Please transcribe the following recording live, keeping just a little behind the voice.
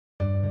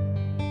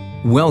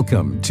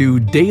Welcome to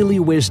Daily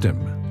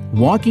Wisdom,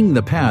 Walking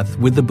the Path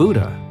with the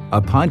Buddha,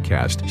 a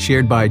podcast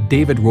shared by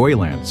David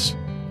Roylance.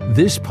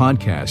 This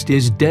podcast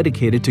is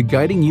dedicated to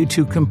guiding you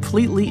to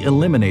completely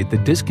eliminate the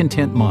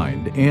discontent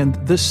mind and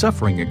the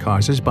suffering it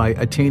causes by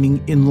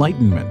attaining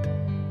enlightenment.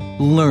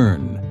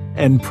 Learn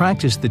and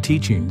practice the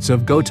teachings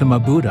of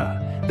Gautama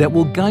Buddha that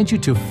will guide you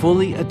to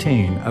fully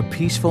attain a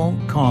peaceful,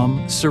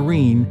 calm,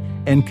 serene,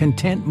 and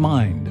content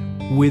mind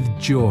with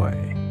joy.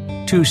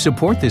 To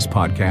support this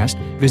podcast,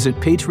 visit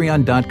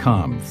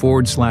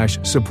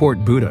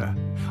patreon.com/support Buddha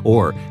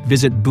or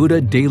visit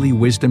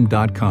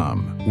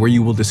buddhadailywisdom.com, where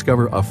you will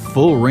discover a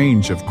full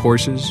range of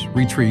courses,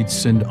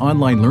 retreats, and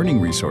online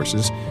learning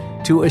resources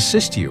to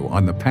assist you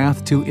on the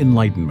path to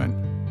enlightenment.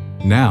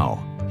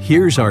 Now,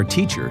 here's our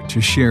teacher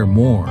to share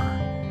more.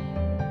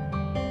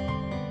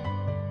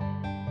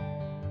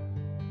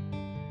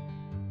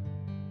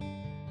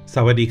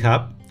 Sawadee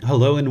Kap.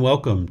 Hello and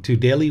welcome to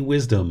Daily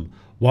Wisdom,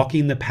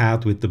 Walking the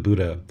Path with the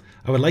Buddha.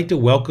 I would like to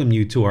welcome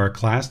you to our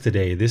class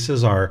today. This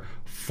is our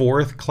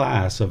fourth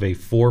class of a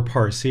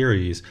four-part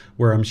series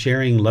where I'm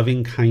sharing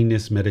loving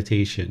kindness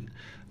meditation.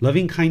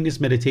 Loving kindness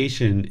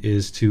meditation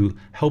is to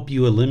help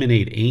you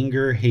eliminate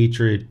anger,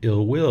 hatred,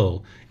 ill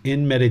will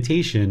in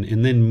meditation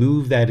and then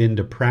move that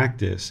into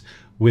practice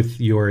with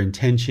your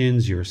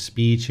intentions, your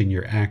speech, and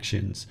your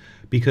actions.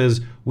 Because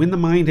when the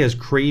mind has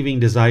craving,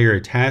 desire,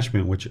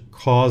 attachment, which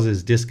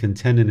causes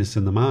discontentedness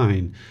in the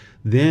mind,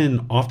 then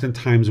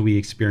oftentimes we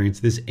experience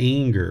this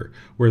anger,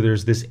 where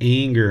there's this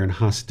anger and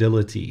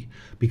hostility.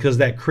 Because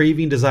that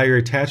craving, desire,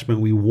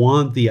 attachment, we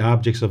want the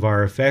objects of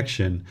our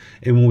affection,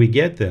 and when we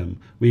get them,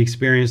 we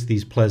experience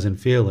these pleasant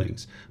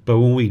feelings. But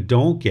when we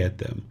don't get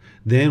them,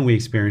 then we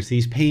experience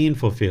these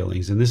painful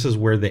feelings. And this is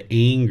where the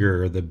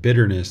anger, the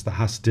bitterness, the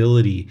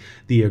hostility,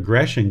 the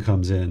aggression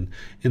comes in.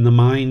 And the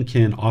mind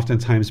can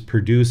oftentimes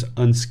produce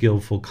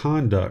unskillful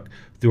conduct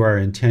through our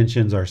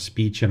intentions, our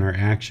speech, and our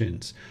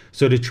actions.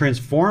 So to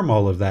transform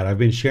all of that, I've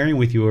been sharing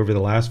with you over the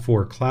last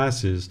four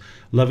classes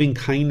loving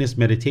kindness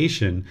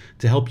meditation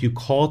to help you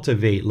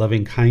cultivate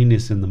loving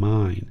kindness in the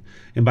mind.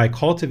 And by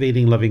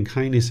cultivating loving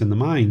kindness in the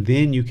mind,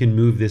 then you can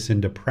move this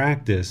into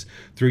practice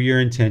through your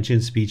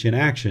intention, speech, and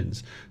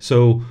actions.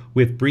 So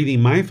with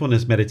breathing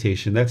mindfulness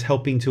meditation, that's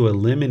helping to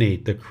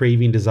eliminate the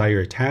craving, desire,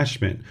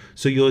 attachment.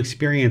 So you'll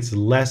experience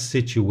less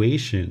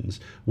situations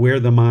where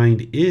the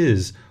mind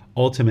is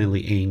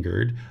ultimately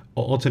angered.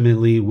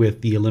 Ultimately,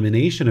 with the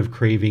elimination of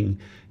craving,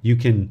 you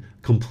can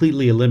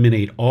completely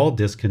eliminate all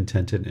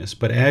discontentedness.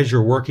 But as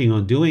you're working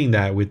on doing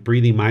that with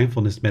breathing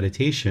mindfulness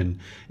meditation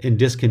and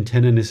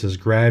discontentedness is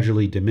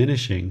gradually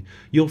diminishing,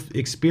 you'll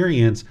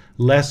experience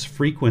less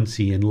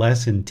frequency and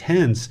less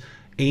intense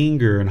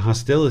anger and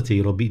hostility.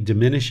 It'll be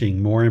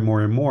diminishing more and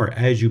more and more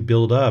as you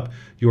build up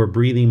your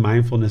breathing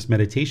mindfulness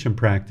meditation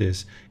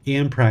practice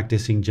and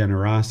practicing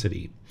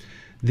generosity.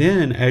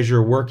 Then, as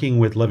you're working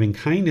with loving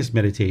kindness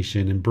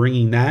meditation and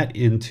bringing that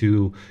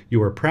into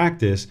your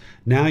practice,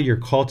 now you're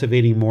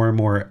cultivating more and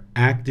more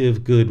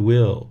active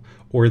goodwill,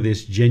 or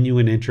this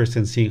genuine interest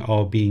in seeing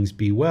all beings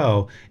be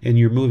well, and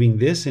you're moving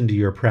this into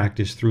your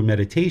practice through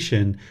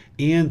meditation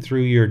and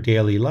through your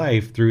daily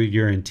life, through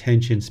your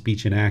intention,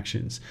 speech, and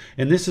actions.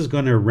 And this is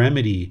going to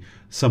remedy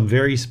some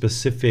very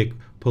specific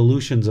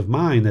pollutions of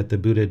mind that the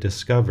Buddha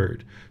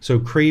discovered. So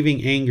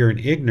craving, anger, and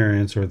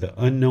ignorance, or the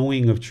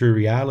unknowing of true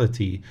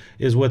reality,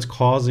 is what's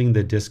causing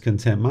the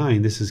discontent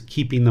mind. This is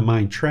keeping the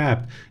mind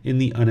trapped in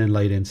the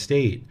unenlightened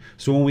state.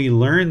 So when we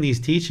learn these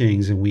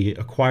teachings and we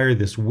acquire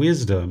this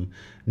wisdom,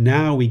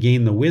 now we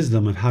gain the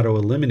wisdom of how to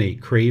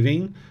eliminate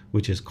craving,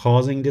 which is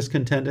causing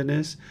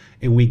discontentedness,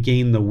 and we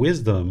gain the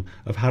wisdom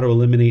of how to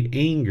eliminate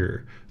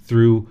anger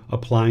through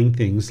applying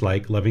things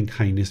like loving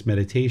kindness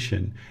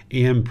meditation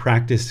and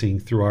practicing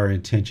through our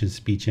intention,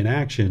 speech, and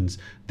actions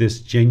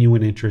this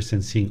genuine interest in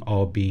seeing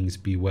all beings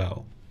be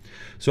well.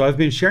 So I've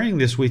been sharing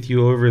this with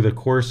you over the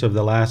course of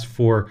the last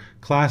four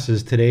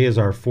classes. Today is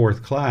our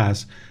fourth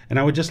class, and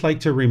I would just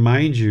like to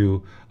remind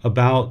you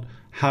about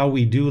how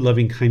we do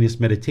loving kindness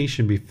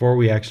meditation before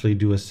we actually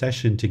do a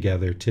session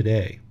together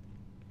today.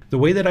 The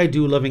way that I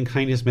do loving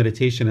kindness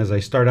meditation is I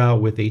start out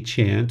with a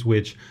chant,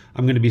 which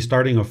I'm going to be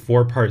starting a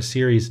four-part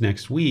series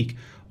next week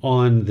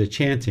on the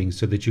chanting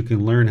so that you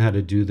can learn how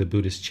to do the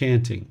Buddhist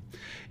chanting.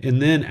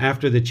 And then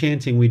after the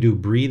chanting, we do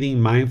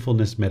breathing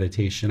mindfulness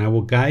meditation. I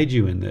will guide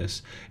you in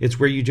this. It's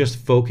where you just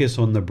focus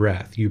on the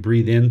breath. You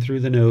breathe in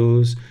through the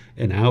nose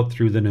and out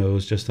through the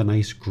nose, just a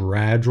nice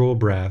gradual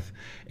breath.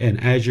 And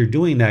as you're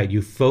doing that,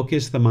 you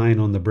focus the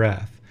mind on the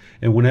breath.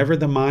 And whenever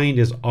the mind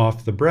is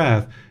off the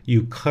breath,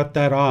 you cut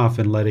that off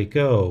and let it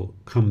go.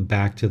 Come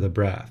back to the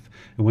breath.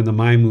 And when the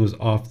mind moves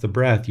off the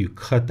breath, you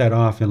cut that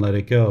off and let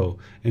it go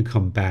and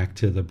come back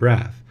to the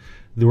breath.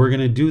 We're going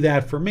to do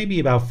that for maybe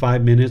about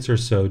 5 minutes or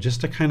so, just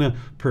to kind of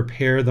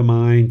prepare the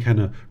mind, kind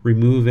of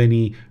remove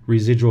any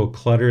residual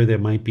clutter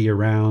that might be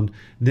around.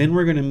 Then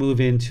we're going to move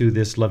into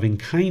this loving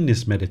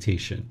kindness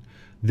meditation.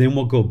 Then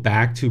we'll go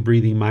back to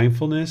breathing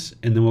mindfulness,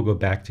 and then we'll go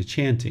back to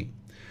chanting.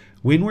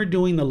 When we're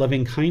doing the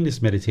loving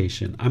kindness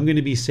meditation, I'm going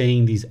to be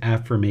saying these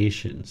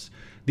affirmations.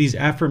 These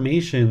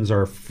affirmations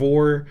are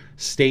 4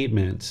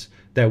 statements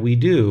that we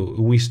do.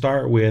 We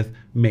start with,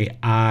 may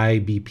I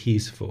be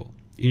peaceful.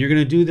 And you're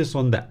going to do this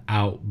on the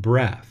out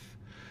breath.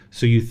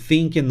 So you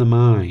think in the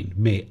mind,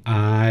 may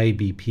I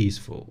be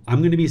peaceful. I'm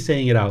going to be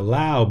saying it out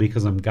loud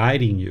because I'm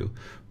guiding you.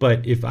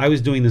 But if I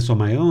was doing this on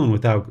my own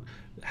without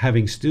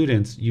having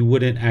students, you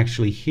wouldn't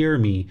actually hear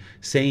me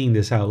saying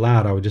this out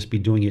loud. I would just be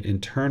doing it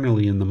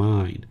internally in the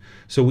mind.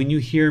 So when you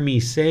hear me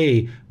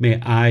say,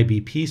 may I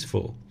be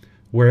peaceful,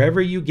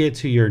 wherever you get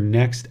to your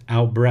next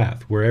out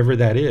breath, wherever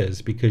that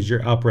is, because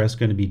your out breath is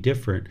going to be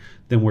different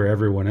than where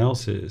everyone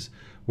else is,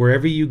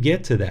 wherever you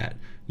get to that,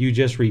 you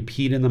just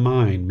repeat in the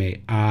mind,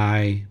 may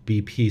I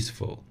be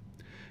peaceful.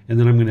 And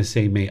then I'm going to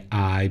say, may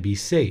I be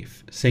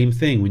safe. Same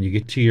thing. When you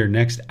get to your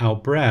next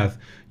out breath,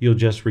 you'll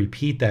just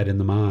repeat that in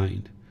the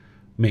mind.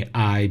 May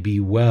I be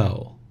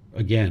well.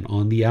 Again,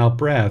 on the out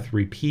breath,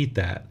 repeat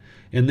that.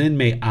 And then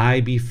may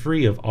I be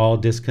free of all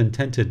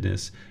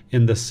discontentedness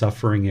in the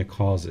suffering it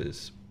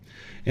causes.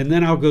 And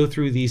then I'll go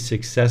through these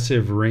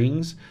successive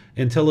rings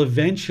until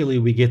eventually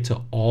we get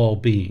to all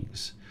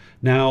beings.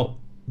 Now,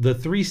 the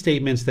 3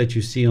 statements that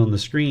you see on the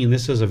screen,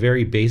 this is a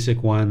very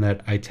basic one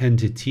that I tend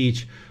to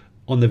teach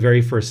on the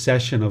very first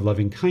session of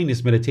loving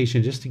kindness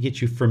meditation, just to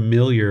get you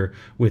familiar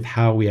with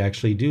how we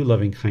actually do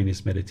loving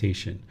kindness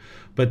meditation.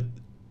 But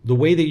the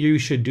way that you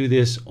should do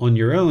this on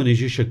your own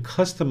is you should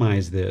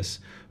customize this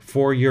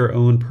for your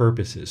own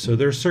purposes. So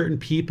there are certain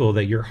people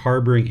that you're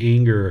harboring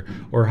anger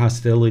or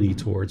hostility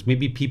towards,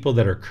 maybe people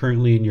that are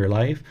currently in your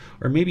life,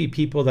 or maybe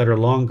people that are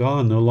long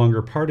gone, no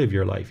longer part of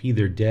your life,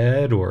 either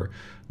dead or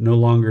no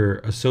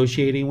longer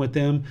associating with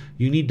them.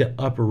 You need to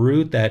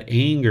uproot that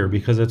anger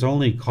because it's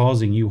only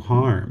causing you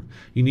harm.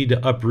 You need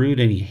to uproot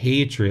any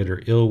hatred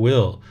or ill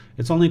will.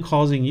 It's only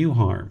causing you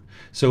harm.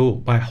 So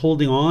by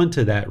holding on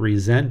to that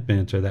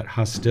resentment or that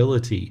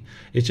hostility,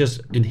 it's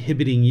just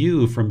inhibiting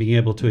you from being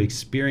able to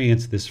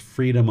experience this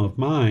freedom of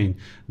mind,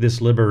 this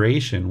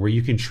liberation where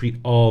you can treat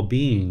all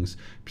beings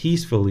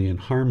peacefully and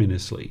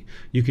harmoniously.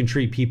 You can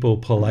treat people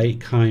polite,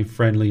 kind,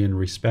 friendly, and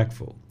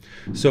respectful.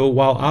 So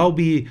while I'll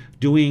be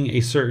doing a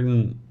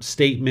certain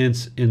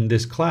statements in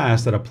this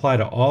class that apply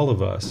to all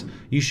of us,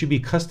 you should be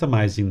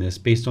customizing this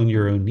based on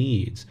your own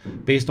needs,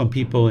 based on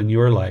people in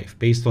your life,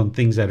 based on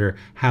things that are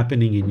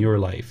happening in your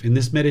life. And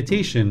this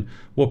meditation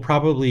will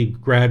probably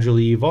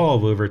gradually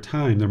evolve over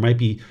time. There might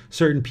be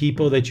certain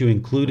people that you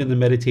include in the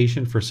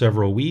meditation for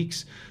several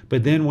weeks,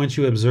 but then once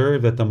you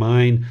observe that the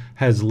mind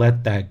has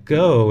let that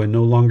go and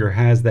no longer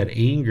has that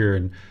anger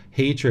and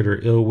hatred or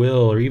ill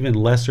will or even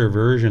lesser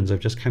versions of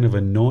just kind of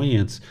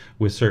annoyance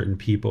with certain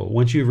people,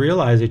 once you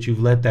realize that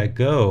you've let that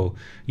go,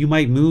 you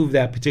might move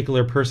that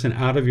particular person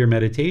out of your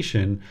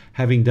meditation,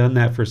 having done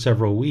that for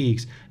several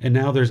weeks, and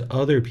now there's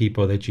other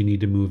people that you need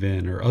to move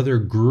in, or other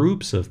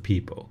groups of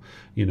people,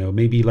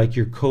 maybe like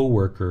your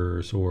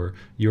coworkers or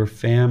your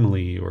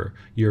family or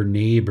your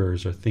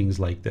neighbors or things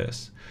like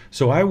this.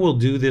 So I will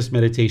do this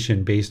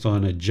meditation based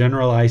on a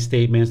generalized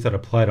statements that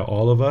apply to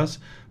all of us,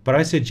 but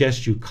I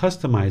suggest you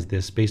customize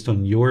this based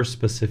on your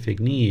specific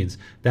needs.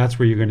 That's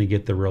where you're going to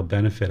get the real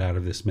benefit out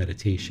of this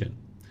meditation.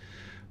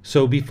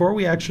 So before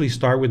we actually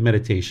start with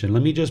meditation,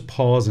 let me just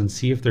pause and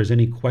see if there's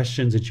any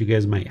questions that you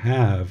guys might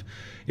have.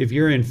 If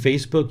you're in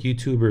Facebook,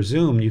 YouTube, or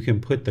Zoom, you can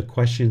put the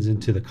questions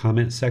into the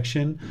comment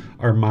section.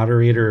 Our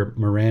moderator,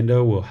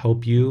 Miranda, will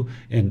help you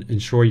and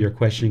ensure your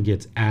question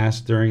gets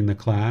asked during the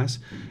class.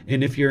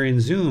 And if you're in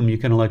Zoom, you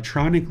can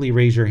electronically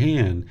raise your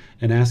hand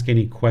and ask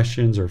any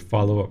questions or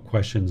follow-up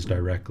questions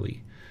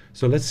directly.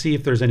 So let's see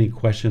if there's any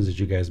questions that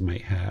you guys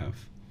might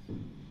have.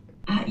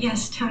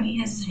 Yes, Tony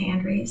has his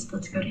hand raised.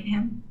 Let's go to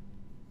him.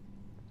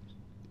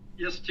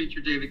 Yes, Teacher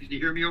David, can you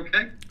hear me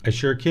okay? I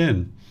sure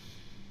can.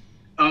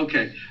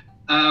 Okay.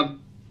 I've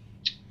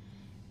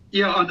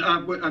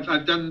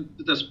done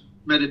this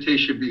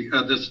meditation,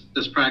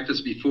 this practice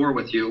before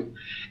with you,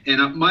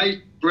 and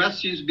my breath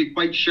seems to be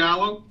quite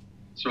shallow.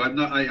 So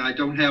I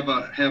don't have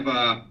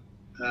a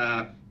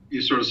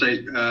you sort of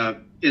say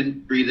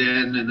breathe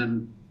in and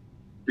then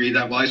breathe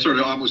out. Well, I sort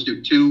of almost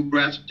do 2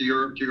 breaths to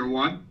your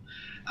 1.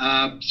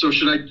 So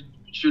should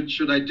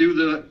I do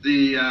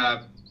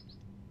the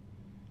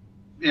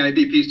may I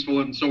be peaceful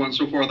and so on and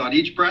so forth on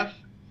each breath,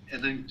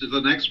 and then to the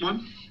next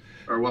one?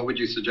 Or what would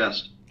you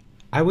suggest?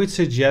 I would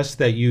suggest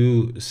that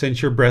you,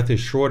 since your breath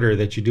is shorter,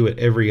 that you do it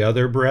every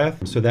other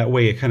breath. So that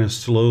way it kind of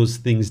slows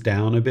things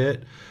down a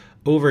bit.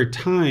 Over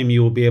time,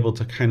 you will be able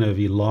to kind of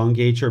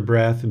elongate your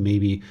breath and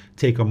maybe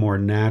take a more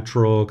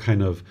natural,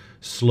 kind of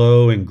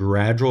slow and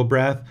gradual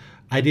breath.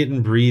 I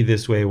didn't breathe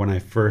this way when I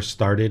first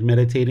started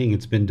meditating.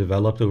 It's been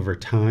developed over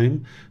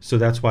time. So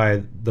that's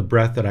why the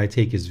breath that I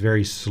take is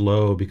very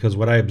slow, because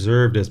what I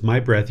observed is my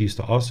breath used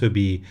to also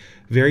be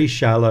very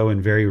shallow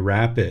and very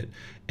rapid.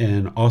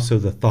 And also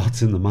the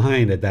thoughts in the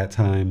mind at that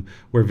time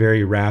were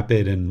very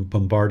rapid and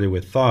bombarded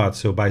with thoughts.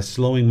 So by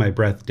slowing my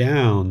breath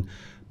down,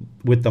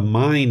 with the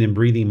mind and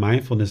breathing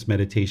mindfulness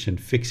meditation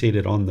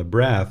fixated on the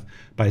breath,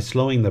 by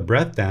slowing the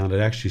breath down, it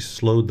actually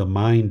slowed the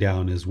mind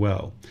down as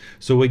well.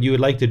 So what you would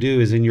like to do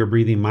is in your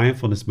breathing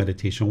mindfulness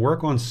meditation,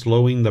 work on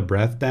slowing the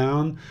breath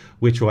down,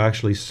 which will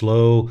actually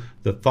slow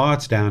the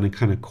thoughts down and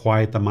kind of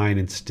quiet the mind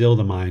and still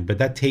the mind. But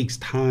that takes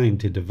time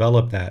to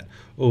develop that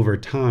over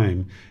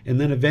time. And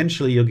then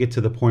eventually you'll get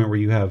to the point where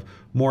you have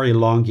more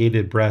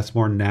elongated breaths,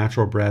 more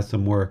natural breaths,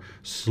 and more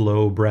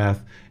slow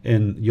breath.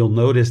 And you'll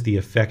notice the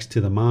effects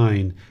to the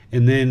mind.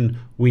 And then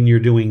when you're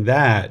doing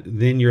that,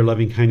 then your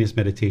loving kindness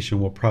meditation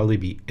will probably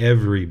be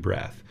every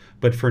breath.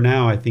 But for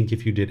now, I think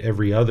if you did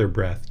every other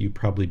breath, you'd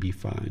probably be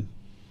fine.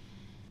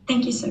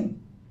 Thank you, sir.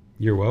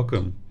 You're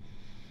welcome.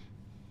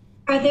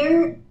 Are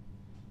there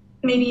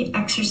maybe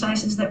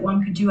exercises that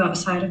one could do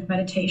outside of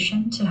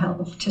meditation to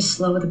help to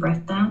slow the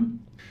breath down?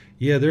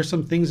 Yeah, there's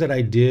some things that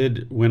I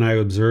did when I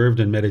observed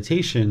in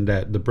meditation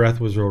that the breath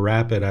was real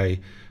rapid. I,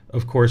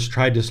 of course,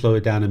 tried to slow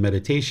it down in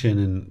meditation,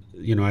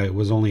 and I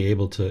was only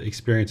able to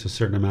experience a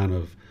certain amount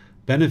of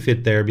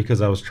benefit there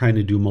because I was trying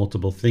to do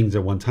multiple things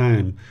at one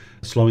time,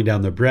 slowing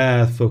down the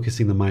breath,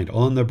 focusing the mind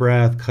on the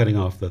breath, cutting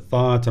off the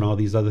thoughts and all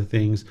these other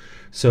things.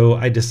 So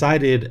I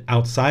decided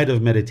outside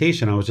of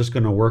meditation, I was just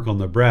going to work on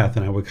the breath,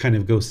 and I would kind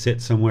of go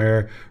sit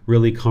somewhere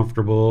really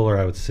comfortable, or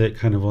I would sit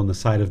kind of on the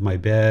side of my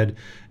bed,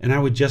 and I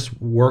would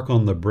just work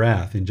on the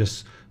breath and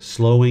just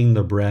slowing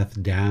the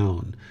breath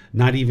down,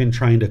 not even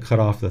trying to cut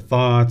off the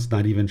thoughts,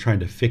 not even trying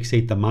to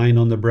fixate the mind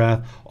on the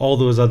breath, all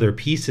those other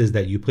pieces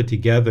that you put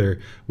together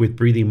with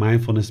breathing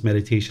mindfulness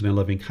meditation and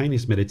loving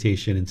kindness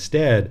meditation.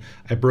 Instead,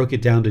 I broke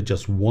it down to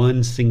just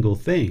one single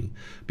thing,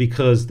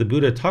 because the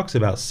Buddha talks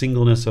about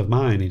singleness of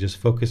mind and just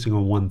focusing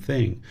on one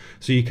thing.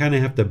 So you kind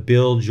of have to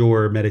build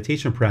your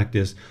meditation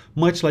practice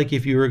much like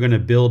if you were going to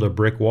build a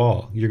brick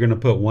wall. You're going to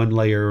put one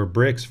layer of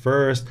bricks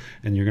first,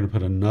 and you're going to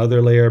put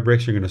another layer of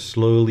bricks. You're going to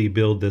slowly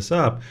build this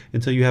up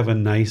until you have a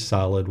nice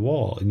solid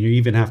wall. And you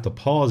even have to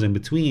pause in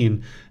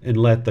between and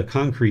let the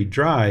concrete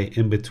dry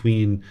in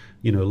between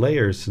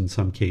layers in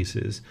some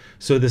cases.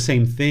 So the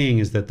same thing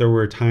is that there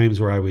were times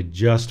where I would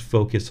just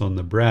focus on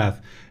the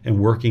breath and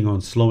working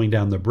on slowing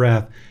down the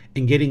breath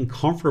and getting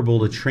comfortable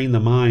to train the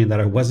mind that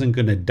I wasn't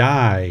going to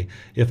die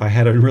if I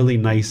had a really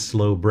nice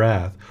slow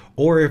breath,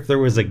 or if there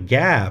was a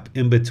gap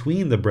in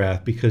between the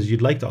breath, because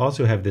you'd like to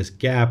also have this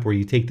gap where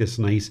you take this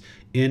nice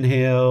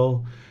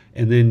inhale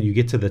and then you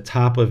get to the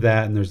top of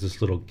that and there's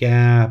this little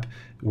gap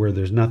where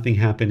there's nothing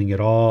happening at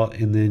all,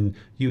 and then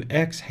you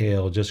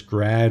exhale just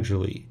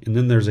gradually, and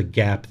then there's a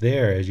gap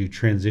there as you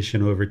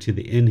transition over to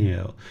the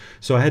inhale.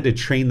 So I had to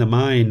train the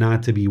mind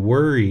not to be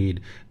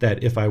worried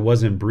that if I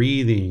wasn't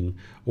breathing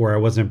or I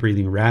wasn't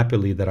breathing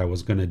rapidly that I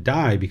was going to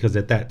die, because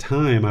at that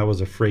time I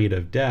was afraid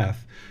of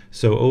death.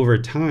 So over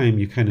time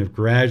you kind of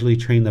gradually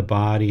train the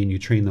body and you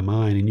train the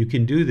mind, and you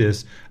can do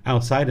this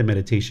outside of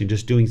meditation,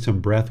 just doing some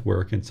breath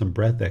work and some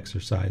breath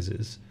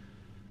exercises.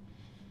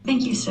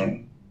 Thank you, sir.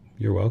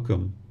 You're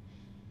welcome.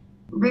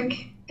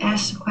 Rick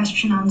asked a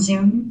question on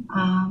Zoom.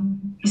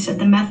 He said,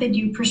 the method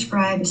you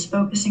prescribe is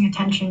focusing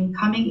attention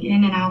coming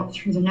in and out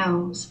through the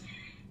nose.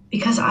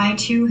 Because I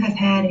too have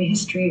had a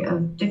history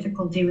of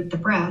difficulty with the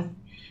breath,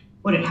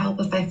 would it help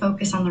if I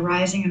focus on the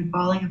rising and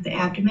falling of the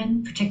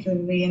abdomen,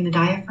 particularly in the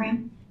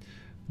diaphragm?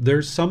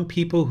 There's some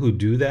people who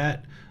do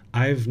that.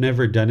 I've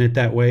never done it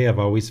that way. I've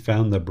always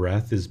found the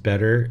breath is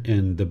better.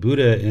 And the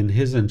Buddha, in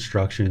his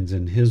instructions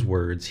and his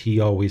words, he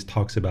always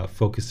talks about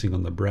focusing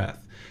on the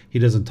breath. He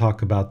doesn't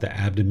talk about the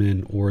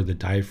abdomen or the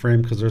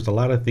diaphragm because there's a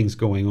lot of things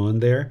going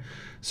on there.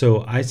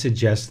 So I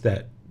suggest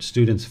that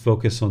students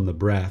focus on the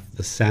breath,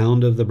 the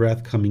sound of the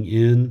breath coming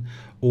in,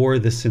 or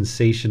the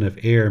sensation of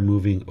air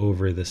moving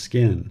over the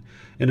skin.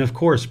 And of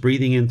course,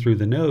 breathing in through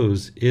the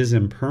nose is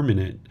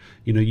impermanent.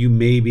 You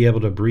may be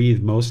able to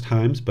breathe most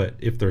times, but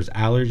if there's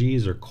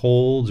allergies or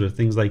colds or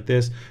things like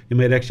this, you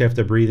might actually have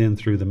to breathe in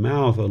through the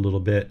mouth a little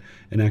bit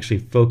and actually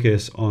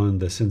focus on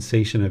the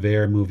sensation of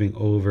air moving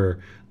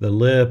over the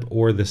lip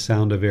or the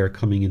sound of air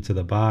coming into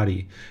the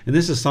body. And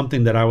this is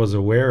something that I was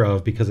aware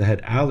of because I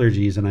had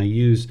allergies, and I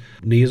use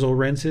nasal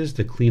rinses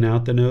to clean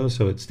out the nose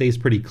so it stays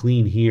pretty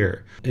clean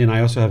here. And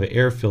I also have an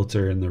air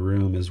filter in the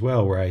room as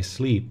well where I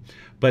sleep.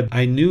 But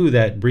I knew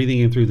that breathing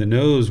in through the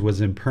nose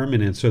was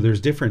impermanent. So there's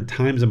different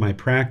times in my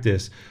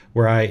practice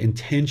where I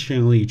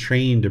intentionally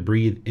trained to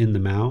breathe in the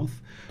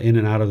mouth, in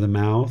and out of the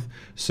mouth,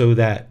 so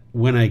that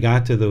when I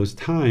got to those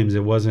times,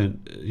 it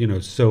wasn't,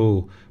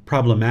 so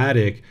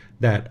problematic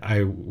that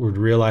I would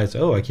realize,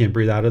 oh, I can't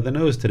breathe out of the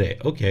nose today.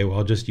 Okay, well,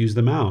 I'll just use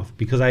the mouth,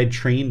 because I had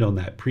trained on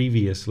that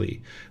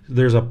previously.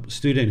 There's a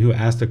student who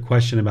asked a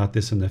question about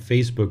this in the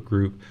Facebook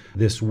group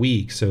this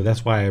week. So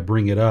that's why I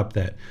bring it up,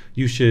 that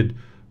you should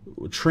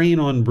train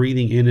on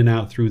breathing in and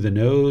out through the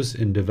nose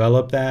and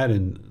develop that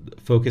and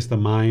focus the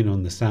mind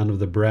on the sound of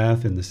the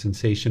breath and the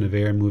sensation of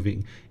air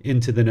moving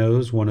into the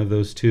nose, one of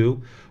those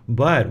two.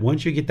 But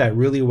once you get that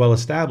really well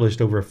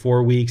established over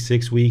 4 weeks,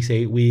 6 weeks,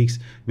 8 weeks,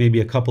 maybe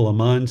a couple of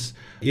months,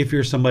 if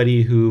you're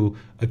somebody who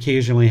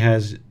occasionally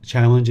has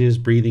challenges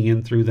breathing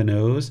in through the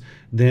nose,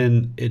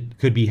 then it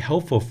could be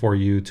helpful for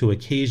you to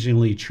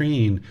occasionally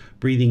train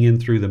breathing in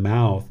through the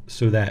mouth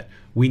so that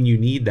when you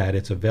need that,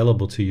 it's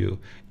available to you.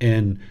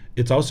 And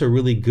it's also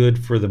really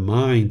good for the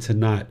mind to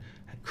not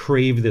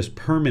crave this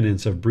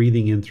permanence of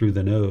breathing in through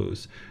the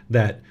nose,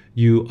 that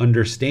you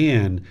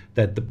understand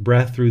that the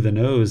breath through the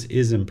nose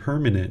is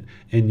impermanent,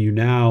 and you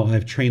now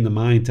have trained the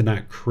mind to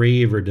not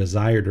crave or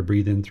desire to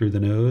breathe in through the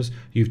nose.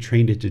 You've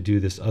trained it to do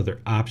this other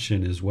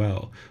option as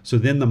well. So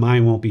then the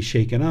mind won't be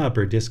shaken up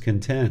or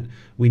discontent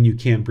when you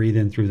can't breathe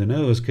in through the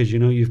nose, because you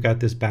know you've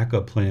got this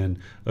backup plan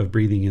of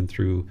breathing in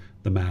through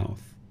the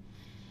mouth.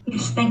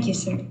 Yes, thank you,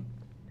 sir.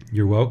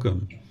 You're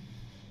welcome.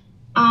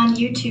 On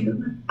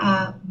YouTube,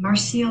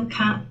 Marcial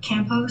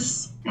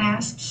Campos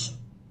asks,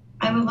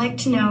 I would like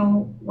to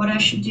know what I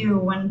should do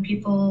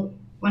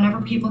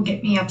whenever people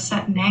get me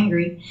upset and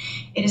angry.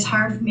 It is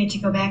hard for me to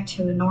go back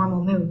to a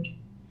normal mood.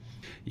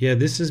 Yeah,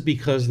 this is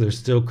because they're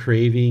still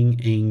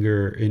craving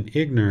anger and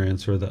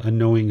ignorance, or the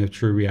unknowing of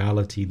true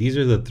reality. These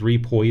are the three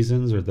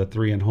poisons, or the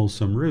three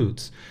unwholesome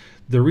roots.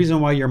 The reason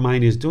why your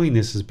mind is doing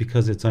this is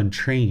because it's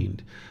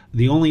untrained.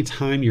 The only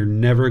time you're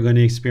never going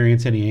to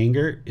experience any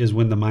anger is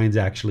when the mind's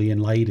actually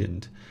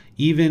enlightened.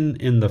 Even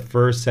in the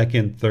first,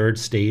 second, third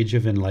stage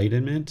of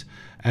enlightenment,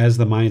 as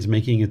the mind's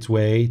making its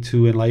way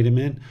to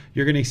enlightenment,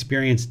 you're going to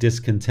experience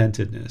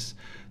discontentedness.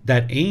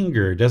 That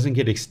anger doesn't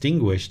get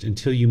extinguished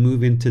until you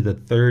move into the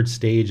third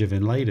stage of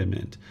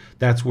enlightenment.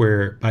 That's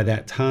where, by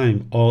that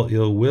time, all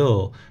ill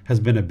will has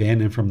been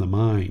abandoned from the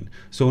mind.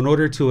 So in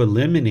order to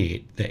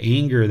eliminate the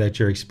anger that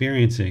you're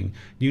experiencing,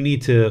 you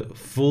need to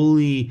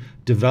fully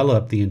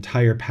develop the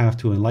entire path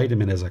to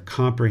enlightenment as a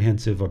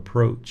comprehensive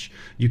approach.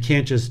 You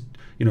can't just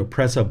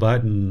press a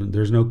button.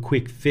 There's no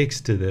quick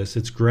fix to this.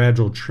 It's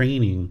gradual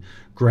training,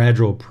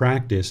 gradual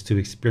practice to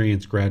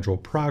experience gradual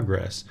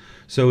progress.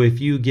 So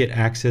if you get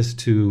access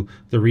to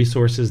the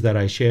resources that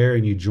I share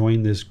and you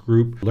join this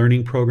group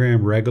learning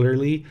program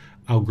regularly,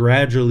 I'll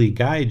gradually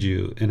guide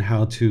you in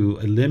how to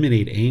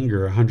eliminate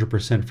anger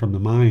 100% from the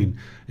mind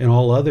and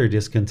all other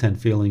discontent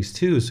feelings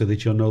too, so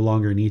that you'll no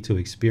longer need to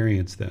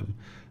experience them.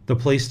 The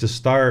place to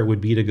start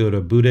would be to go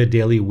to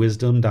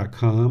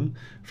buddhadailywisdom.com.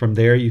 From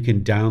there, you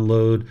can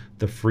download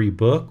the free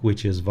book,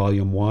 which is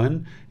volume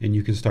 1, and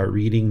you can start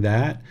reading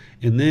that.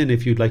 And then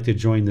if you'd like to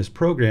join this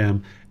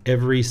program,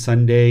 every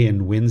Sunday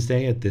and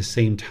Wednesday at the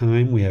same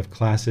time, we have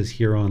classes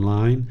here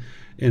online.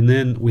 And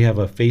then we have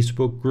a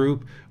Facebook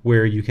group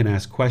where you can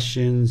ask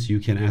questions. You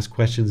can ask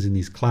questions in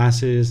these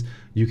classes.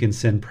 You can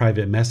send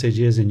private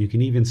messages, and you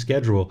can even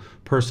schedule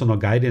personal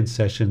guidance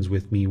sessions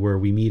with me where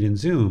we meet in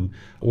Zoom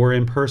or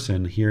in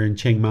person here in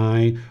Chiang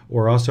Mai,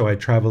 or also I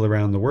travel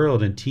around the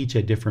world and teach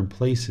at different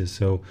places.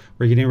 So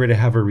we're getting ready to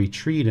have a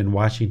retreat in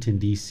Washington,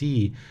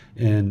 D.C.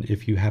 And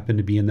if you happen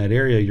to be in that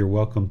area, you're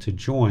welcome to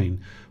join.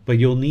 But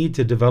you'll need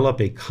to develop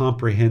a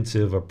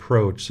comprehensive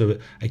approach. So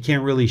I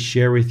can't really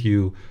share with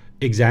you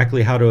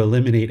exactly how to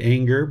eliminate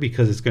anger,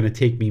 because it's going to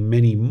take me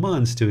many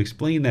months to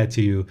explain that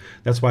to you.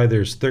 That's why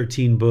there's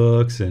 13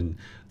 books and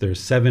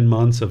there's 7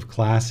 months of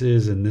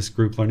classes in this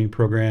group learning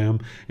program.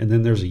 And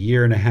then there's a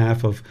year and a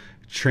half of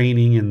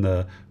training in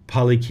the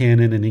Pali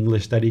Canon and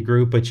English study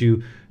group. But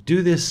you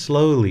do this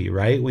slowly,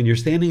 right? When you're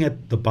standing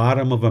at the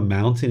bottom of a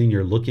mountain and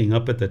you're looking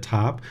up at the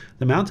top,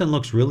 the mountain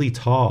looks really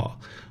tall.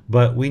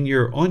 But when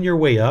you're on your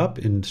way up,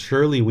 and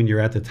surely when you're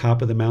at the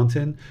top of the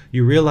mountain,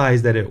 you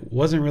realize that it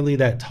wasn't really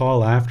that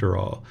tall after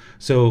all.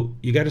 So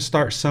you got to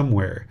start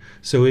somewhere.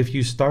 So if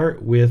you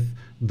start with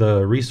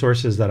the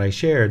resources that I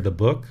shared, the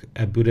book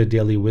at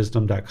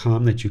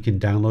buddhadailywisdom.com that you can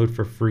download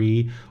for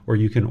free, or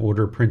you can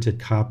order printed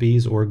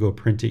copies or go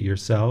print it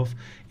yourself,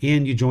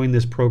 and you join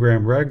this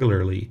program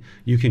regularly,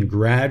 you can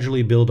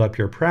gradually build up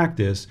your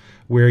practice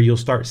where you'll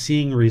start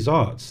seeing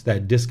results.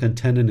 That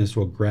discontentedness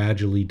will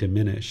gradually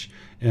diminish.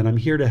 And I'm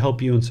here to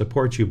help you and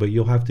support you, but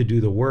you'll have to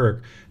do the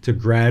work to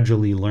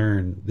gradually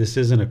learn. This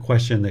isn't a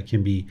question that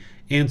can be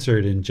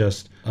answered in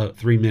just a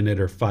 3-minute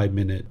or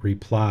 5-minute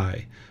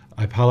reply.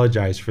 I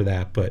apologize for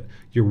that, but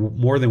you're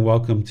more than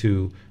welcome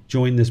to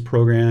join this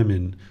program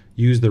and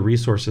use the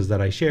resources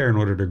that I share in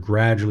order to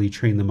gradually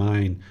train the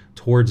mind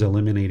towards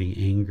eliminating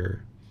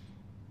anger.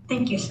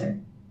 Thank you, sir.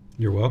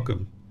 You're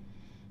welcome.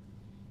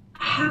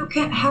 How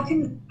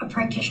can a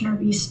practitioner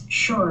be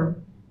sure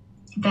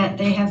that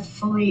they have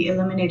fully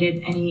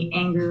eliminated any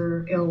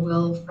anger, ill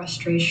will,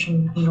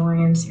 frustration,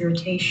 annoyance,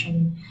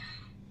 irritation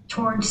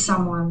towards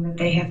someone that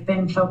they have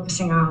been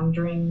focusing on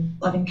during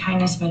loving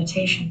kindness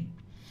meditation?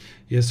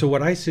 Yeah, so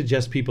what I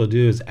suggest people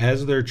do is,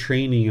 as they're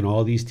training in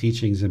all these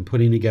teachings and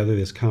putting together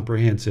this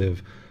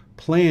comprehensive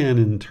plan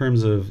in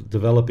terms of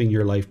developing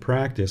your life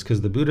practice,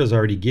 because the Buddha's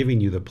already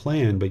giving you the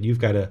plan, but you've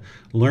got to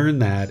learn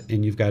that,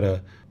 and you've got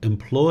to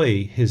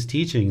employ his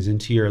teachings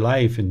into your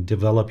life and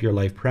develop your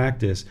life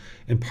practice.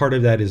 And part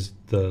of that is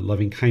the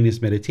loving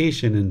kindness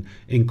meditation, and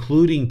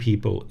including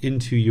people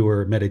into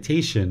your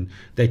meditation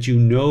that you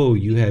know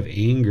you have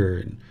anger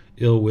and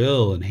ill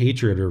will and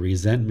hatred or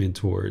resentment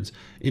towards,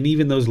 and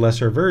even those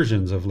lesser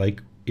versions of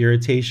like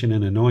irritation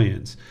and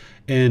annoyance.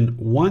 And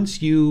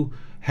once you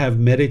have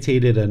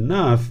meditated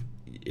enough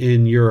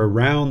and you're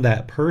around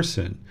that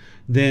person,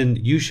 then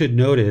you should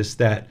notice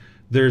that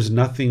there's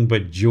nothing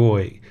but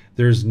joy.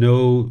 There's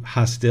no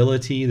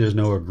hostility, there's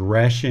no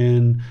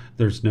aggression,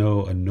 there's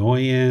no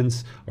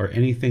annoyance or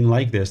anything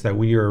like this, that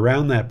when you're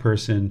around that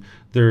person,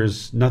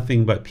 there's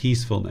nothing but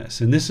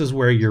peacefulness. And this is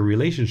where your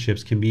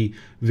relationships can be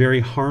very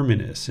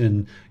harmonious,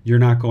 and you're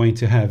not going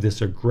to have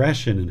this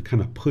aggression and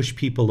kind of push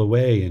people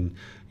away and,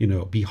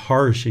 be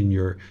harsh in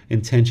your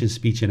intention,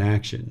 speech, and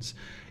actions.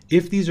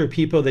 If these are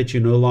people that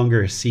you no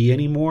longer see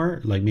anymore,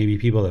 like maybe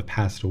people that have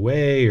passed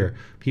away or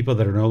people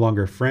that are no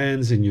longer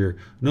friends, and you're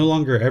no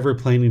longer ever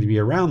planning to be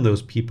around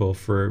those people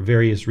for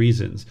various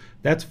reasons,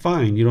 that's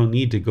fine. You don't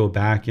need to go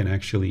back and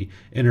actually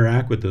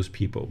interact with those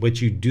people, but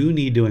you do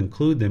need to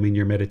include them in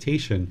your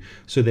meditation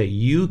so that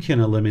you can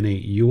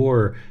eliminate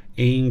your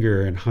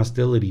anger and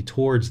hostility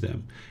towards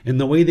them. And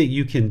the way that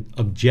you can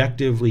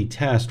objectively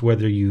test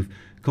whether you've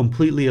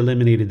completely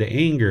eliminated the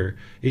anger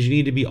is you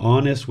need to be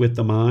honest with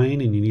the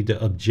mind, and you need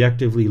to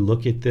objectively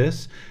look at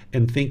this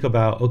and think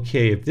about,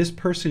 okay, if this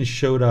person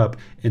showed up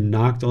and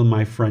knocked on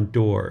my front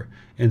door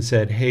and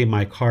said, hey,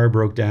 my car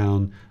broke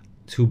down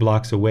 2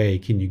 blocks away,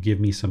 can you give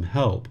me some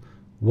help?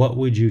 What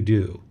would you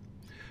do?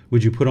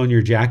 Would you put on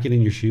your jacket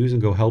and your shoes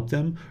and go help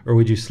them? Or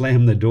would you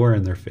slam the door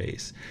in their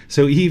face?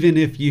 So even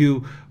if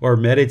you are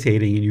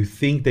meditating and you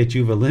think that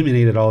you've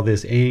eliminated all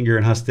this anger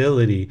and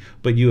hostility,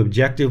 but you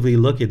objectively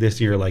look at this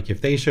and you're like, if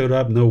they showed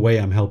up, no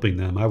way I'm helping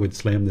them. I would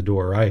slam the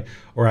door.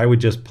 Or I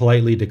would just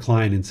politely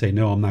decline and say,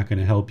 no, I'm not going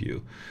to help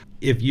you.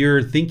 If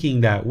you're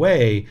thinking that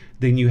way,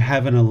 then you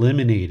haven't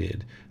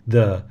eliminated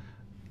the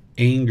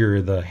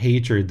anger, the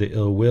hatred, the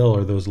ill will,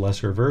 or those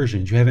lesser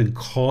versions. You haven't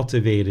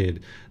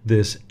cultivated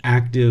this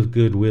active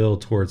goodwill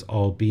towards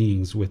all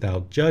beings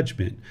without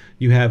judgment.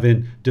 You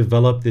haven't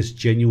developed this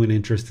genuine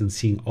interest in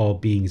seeing all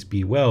beings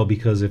be well,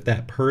 because if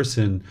that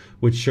person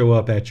would show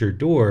up at your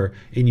door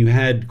and you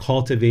had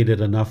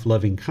cultivated enough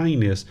loving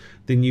kindness,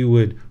 then you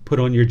would put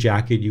on your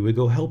jacket, you would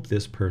go help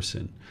this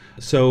person.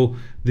 So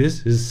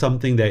this is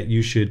something that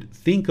you should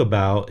think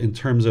about in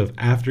terms of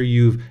after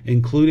you've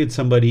included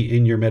somebody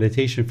in your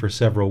meditation for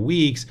several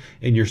weeks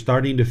and you're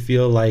starting to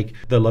feel like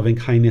the loving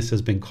kindness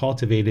has been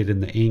cultivated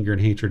and the anger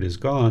and hatred is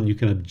gone, you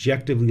can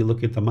objectively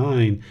look at the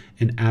mind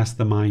and ask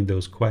the mind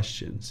those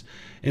questions.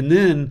 And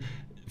then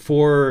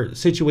for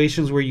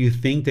situations where you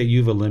think that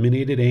you've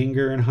eliminated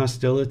anger and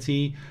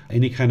hostility,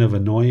 any kind of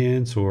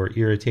annoyance or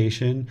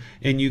irritation,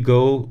 and you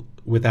go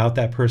without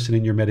that person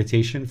in your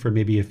meditation for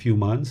maybe a few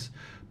months,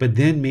 but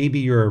then maybe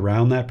you're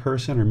around that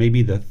person, or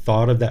maybe the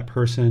thought of that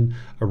person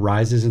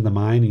arises in the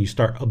mind and you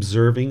start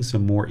observing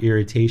some more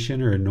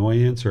irritation or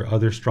annoyance or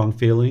other strong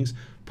feelings,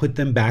 put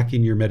them back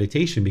in your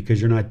meditation,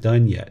 because you're not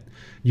done yet.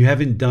 You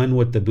haven't done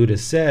what the Buddha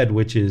said,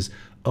 which is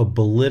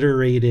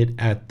obliterate it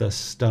at the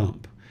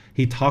stump.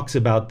 He talks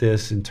about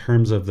this in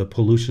terms of the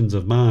pollutions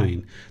of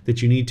mind,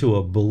 that you need to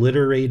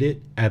obliterate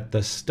it at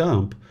the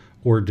stump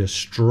or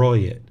destroy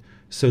it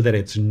so that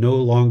it's no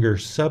longer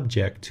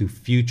subject to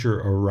future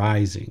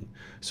arising,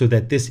 so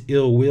that this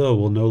ill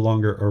will no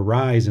longer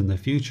arise in the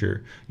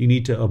future. You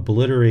need to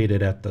obliterate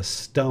it at the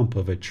stump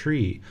of a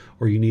tree,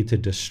 or you need to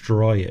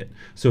destroy it.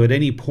 So at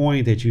any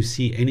point that you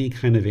see any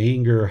kind of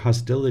anger or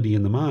hostility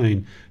in the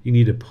mind, you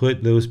need to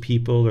put those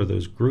people or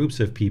those groups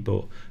of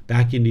people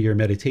back into your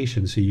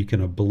meditation so you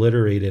can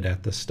obliterate it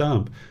at the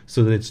stump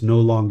so that it's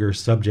no longer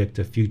subject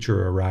to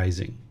future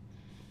arising.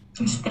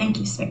 Yes, thank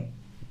you, sir.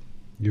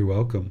 You're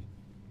welcome.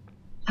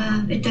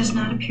 It does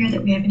not appear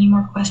that we have any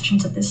more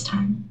questions at this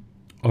time.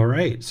 All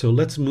right, so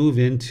let's move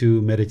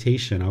into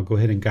meditation. I'll go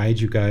ahead and guide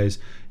you guys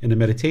into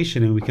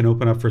meditation, and we can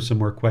open up for some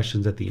more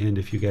questions at the end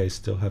if you guys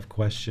still have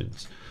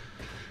questions.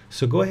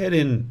 So go ahead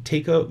and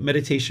take a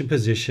meditation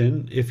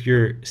position. If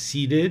you're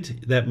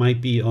seated, that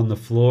might be on the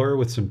floor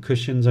with some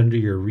cushions under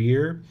your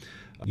rear.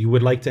 You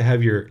would like to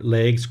have your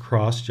legs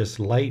crossed just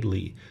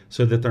lightly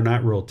so that they're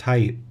not real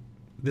tight.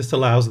 This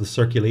allows the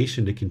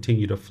circulation to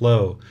continue to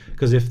flow,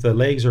 because if the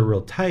legs are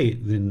real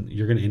tight, then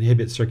you're going to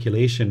inhibit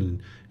circulation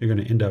and you're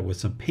going to end up with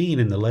some pain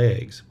in the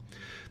legs.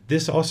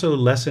 This also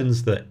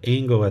lessens the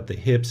angle at the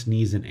hips,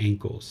 knees, and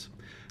ankles.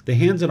 The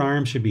hands and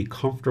arms should be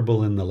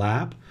comfortable in the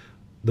lap.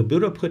 The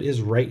Buddha put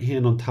his right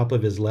hand on top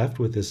of his left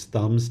with his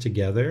thumbs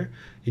together,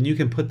 and you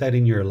can put that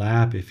in your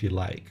lap if you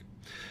like.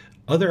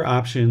 Other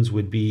options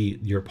would be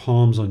your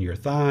palms on your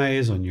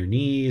thighs, on your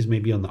knees,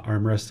 maybe on the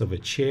armrest of a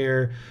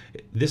chair.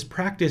 This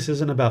practice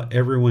isn't about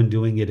everyone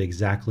doing it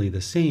exactly the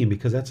same,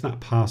 because that's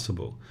not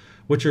possible.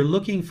 What you're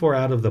looking for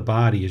out of the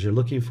body is you're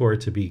looking for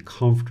it to be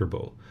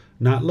comfortable,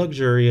 not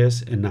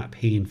luxurious and not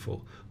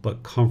painful,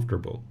 but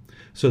comfortable.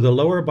 So the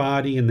lower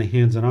body and the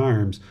hands and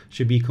arms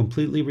should be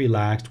completely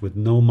relaxed with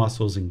no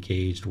muscles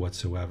engaged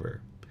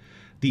whatsoever.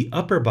 The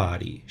upper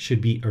body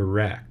should be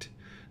erect.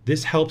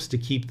 This helps to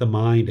keep the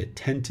mind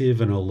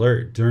attentive and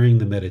alert during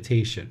the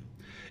meditation.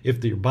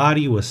 If your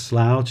body was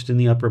slouched in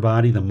the upper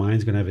body, the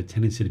mind's going to have a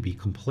tendency to be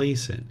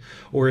complacent.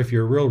 Or if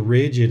you're real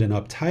rigid and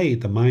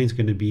uptight, the mind's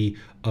going to be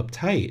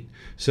uptight.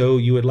 So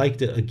you would like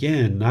to,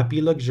 again, not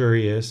be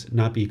luxurious,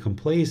 not be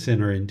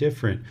complacent or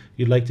indifferent.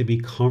 You'd like to be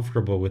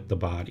comfortable with the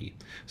body.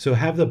 So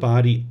have the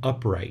body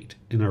upright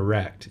and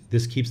erect.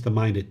 This keeps the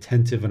mind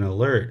attentive and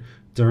alert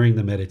during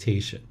the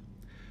meditation.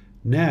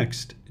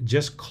 Next,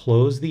 just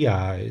close the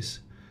eyes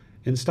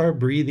and start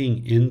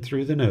breathing in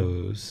through the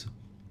nose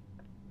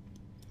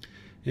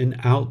and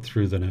out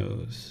through the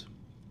nose.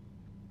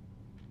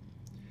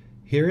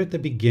 Here at the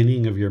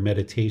beginning of your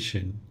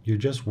meditation, you're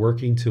just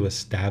working to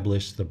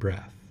establish the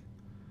breath.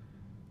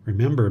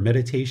 Remember,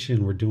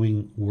 meditation, we're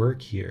doing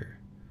work here.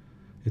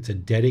 It's a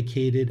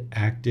dedicated,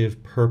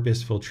 active,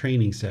 purposeful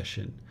training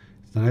session.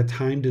 It's not a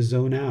time to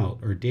zone out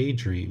or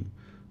daydream.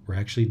 We're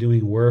actually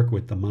doing work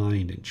with the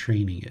mind and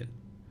training it,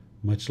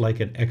 much like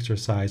an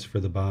exercise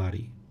for the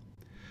body.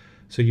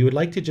 So you would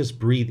like to just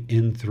breathe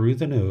in through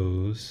the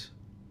nose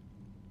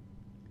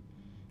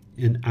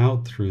and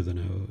out through the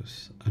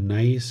nose, a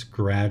nice,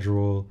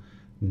 gradual,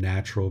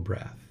 natural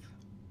breath.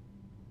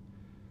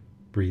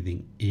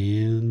 Breathing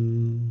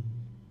in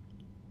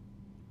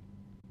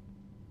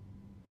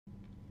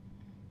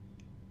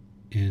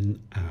and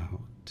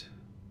out.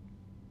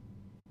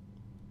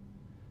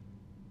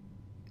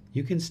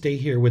 You can stay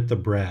here with the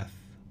breath,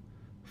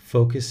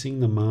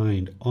 focusing the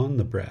mind on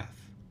the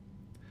breath.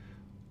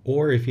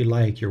 Or if you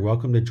like, you're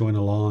welcome to join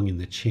along in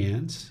the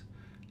chants.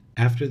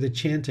 After the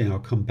chanting, I'll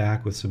come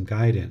back with some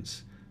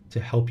guidance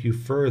to help you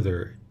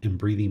further in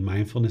breathing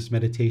mindfulness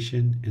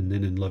meditation and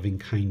then in loving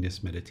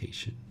kindness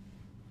meditation.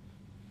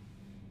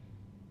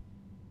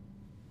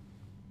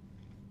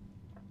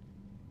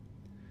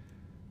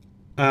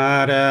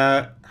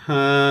 Arahang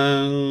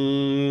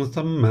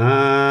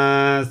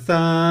Samma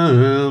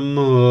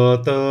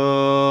Sambuddho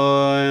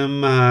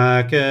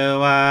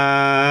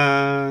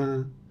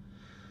Bhagava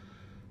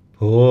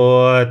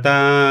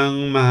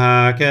Bhutang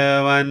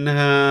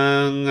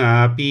Bhagavantaṃ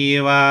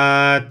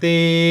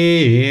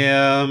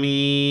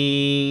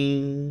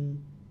Abhivadayami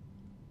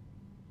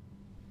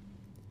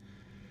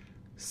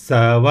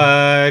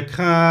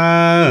Savakhato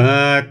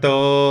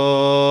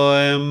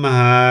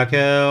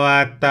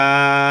Bhagavata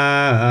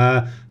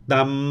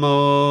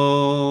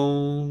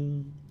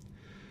Dhammo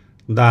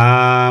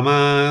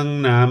Dhammang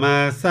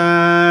Namasami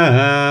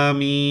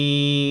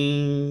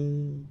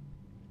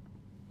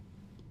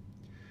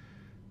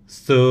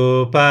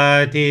Supatipano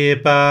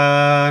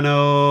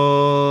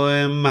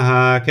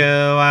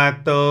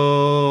Bhagavato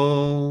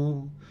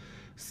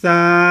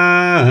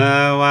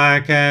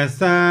Sāvaka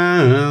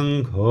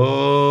Saṅgho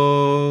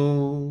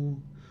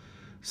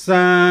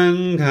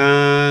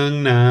Saṅghang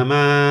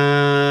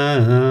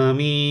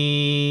Namami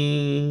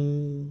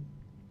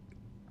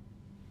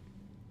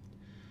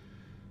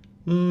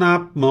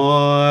Namo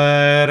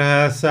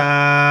Tassa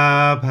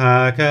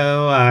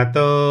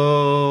Bhagavato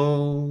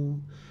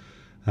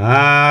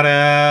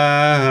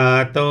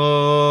Arahato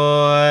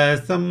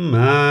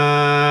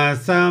Samma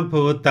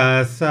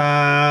Sambuddhassa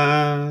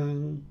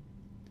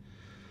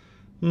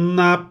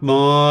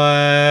Namo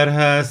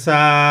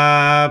Tassa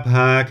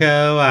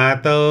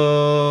Bhagavato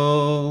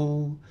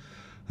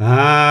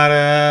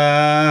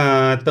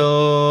Arahato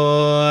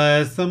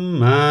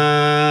Samma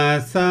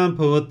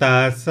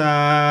Sambuddhassa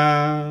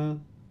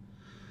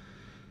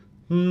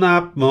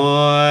Namo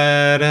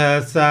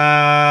Tassa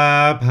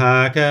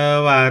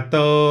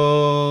Bhagavato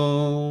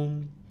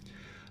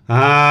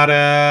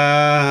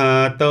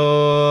Arahato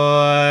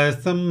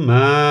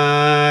Samma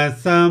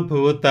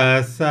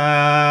Sambuddhassa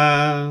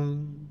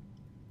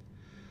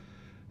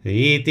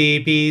Iti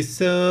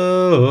piso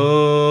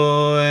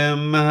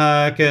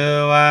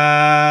Bhagava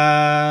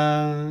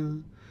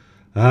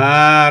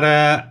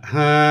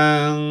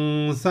Arahang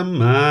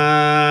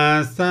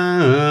Samma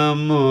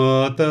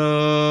Sambuddho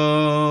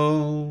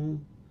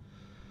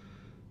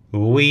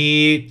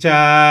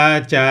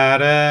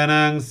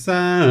Vicacaranang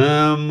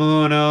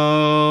Sammuno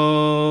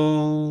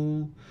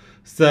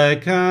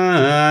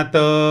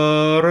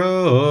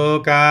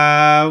Sakatoro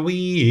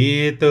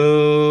Kavito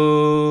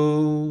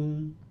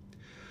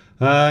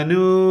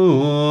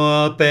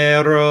Anutero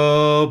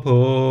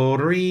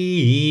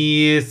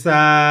Purisa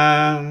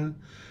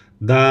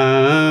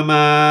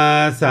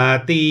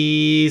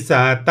Dhammasati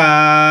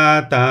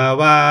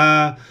Satatava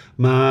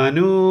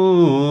Manusanam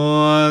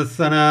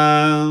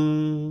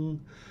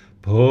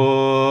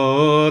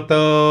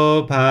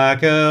Bhoto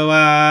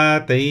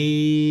Bhagavati.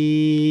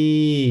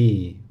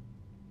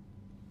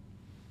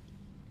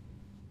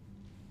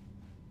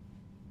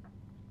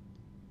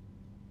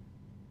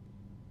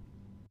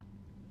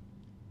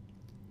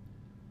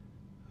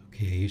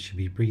 Okay, you should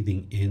be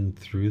breathing in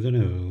through the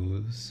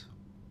nose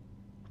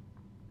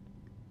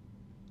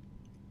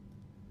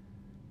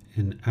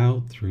and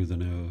out through the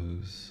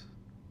nose.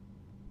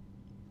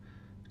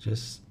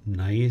 Just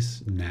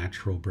nice,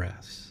 natural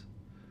breaths.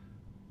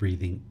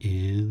 Breathing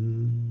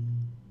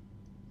in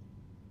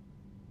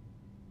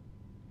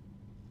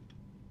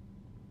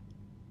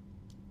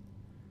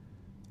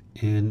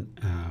and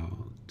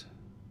out.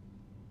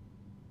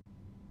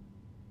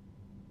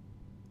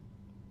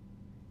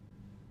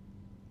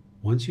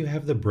 Once you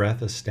have the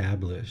breath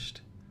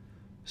established,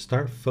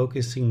 start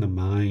focusing the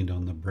mind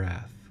on the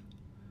breath,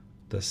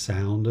 the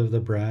sound of the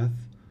breath,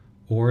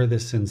 or the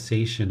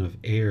sensation of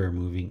air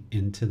moving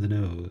into the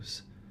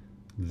nose.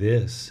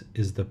 This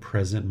is the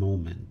present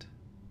moment.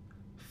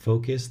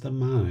 Focus the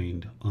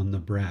mind on the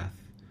breath,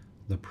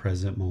 the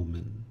present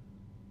moment.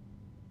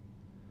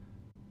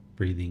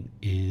 Breathing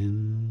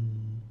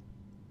in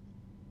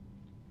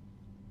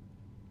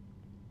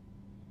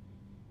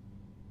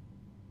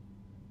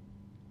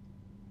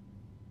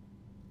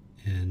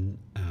and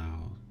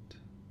out.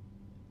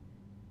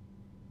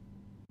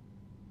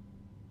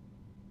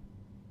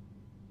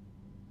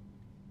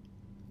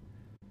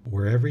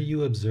 Wherever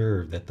you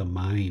observe that the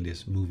mind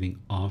is moving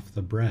off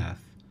the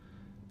breath,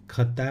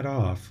 cut that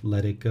off,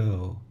 let it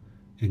go,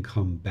 and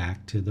come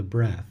back to the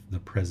breath, the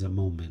present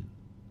moment.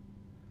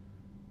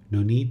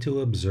 No need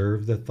to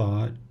observe the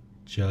thought,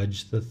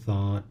 judge the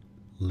thought,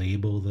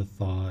 label the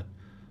thought,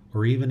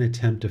 or even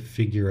attempt to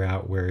figure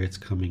out where it's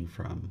coming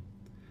from.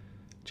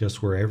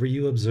 Just wherever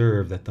you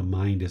observe that the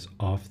mind is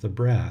off the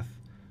breath,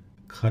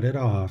 cut it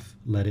off,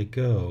 let it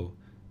go,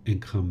 and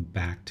come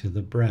back to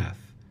the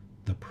breath,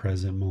 the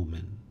present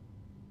moment.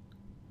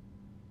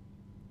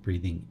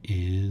 Breathing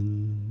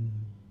in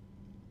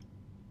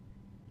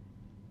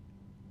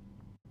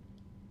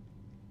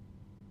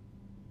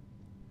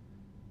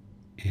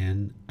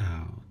and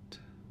out.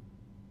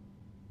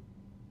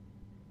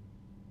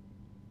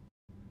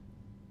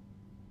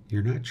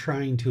 You're not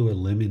trying to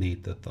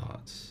eliminate the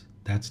thoughts.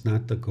 That's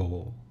not the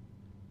goal.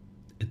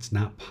 It's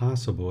not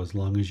possible as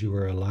long as you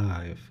are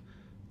alive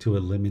to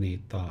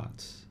eliminate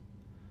thoughts.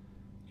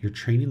 You're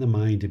training the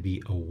mind to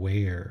be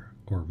aware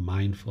or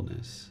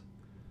mindfulness.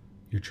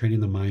 You're training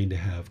the mind to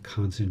have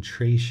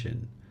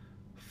concentration,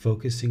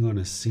 focusing on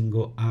a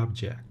single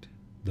object,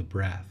 the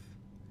breath.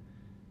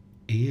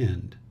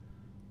 And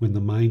when the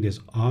mind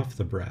is off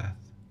the breath,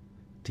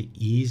 to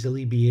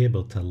easily be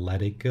able to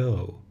let it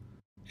go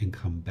and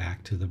come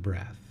back to the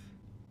breath,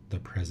 the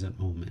present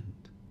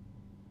moment.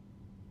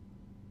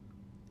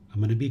 I'm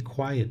going to be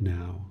quiet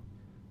now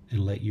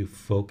and let you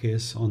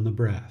focus on the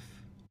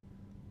breath,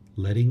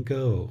 letting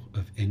go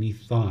of any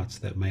thoughts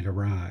that might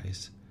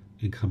arise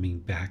and coming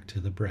back to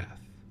the breath.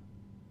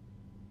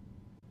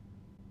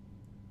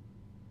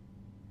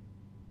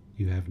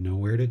 You have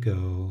nowhere to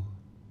go.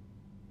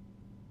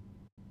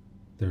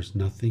 There's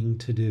nothing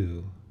to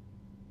do.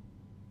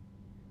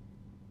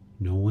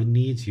 No one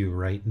needs you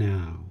right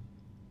now.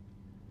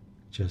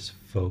 Just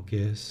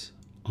focus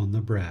on the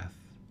breath,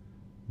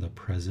 the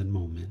present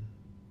moment.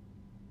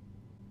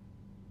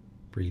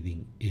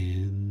 Breathing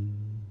in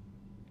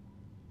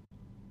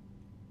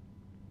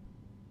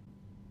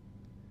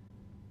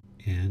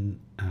and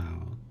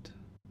out.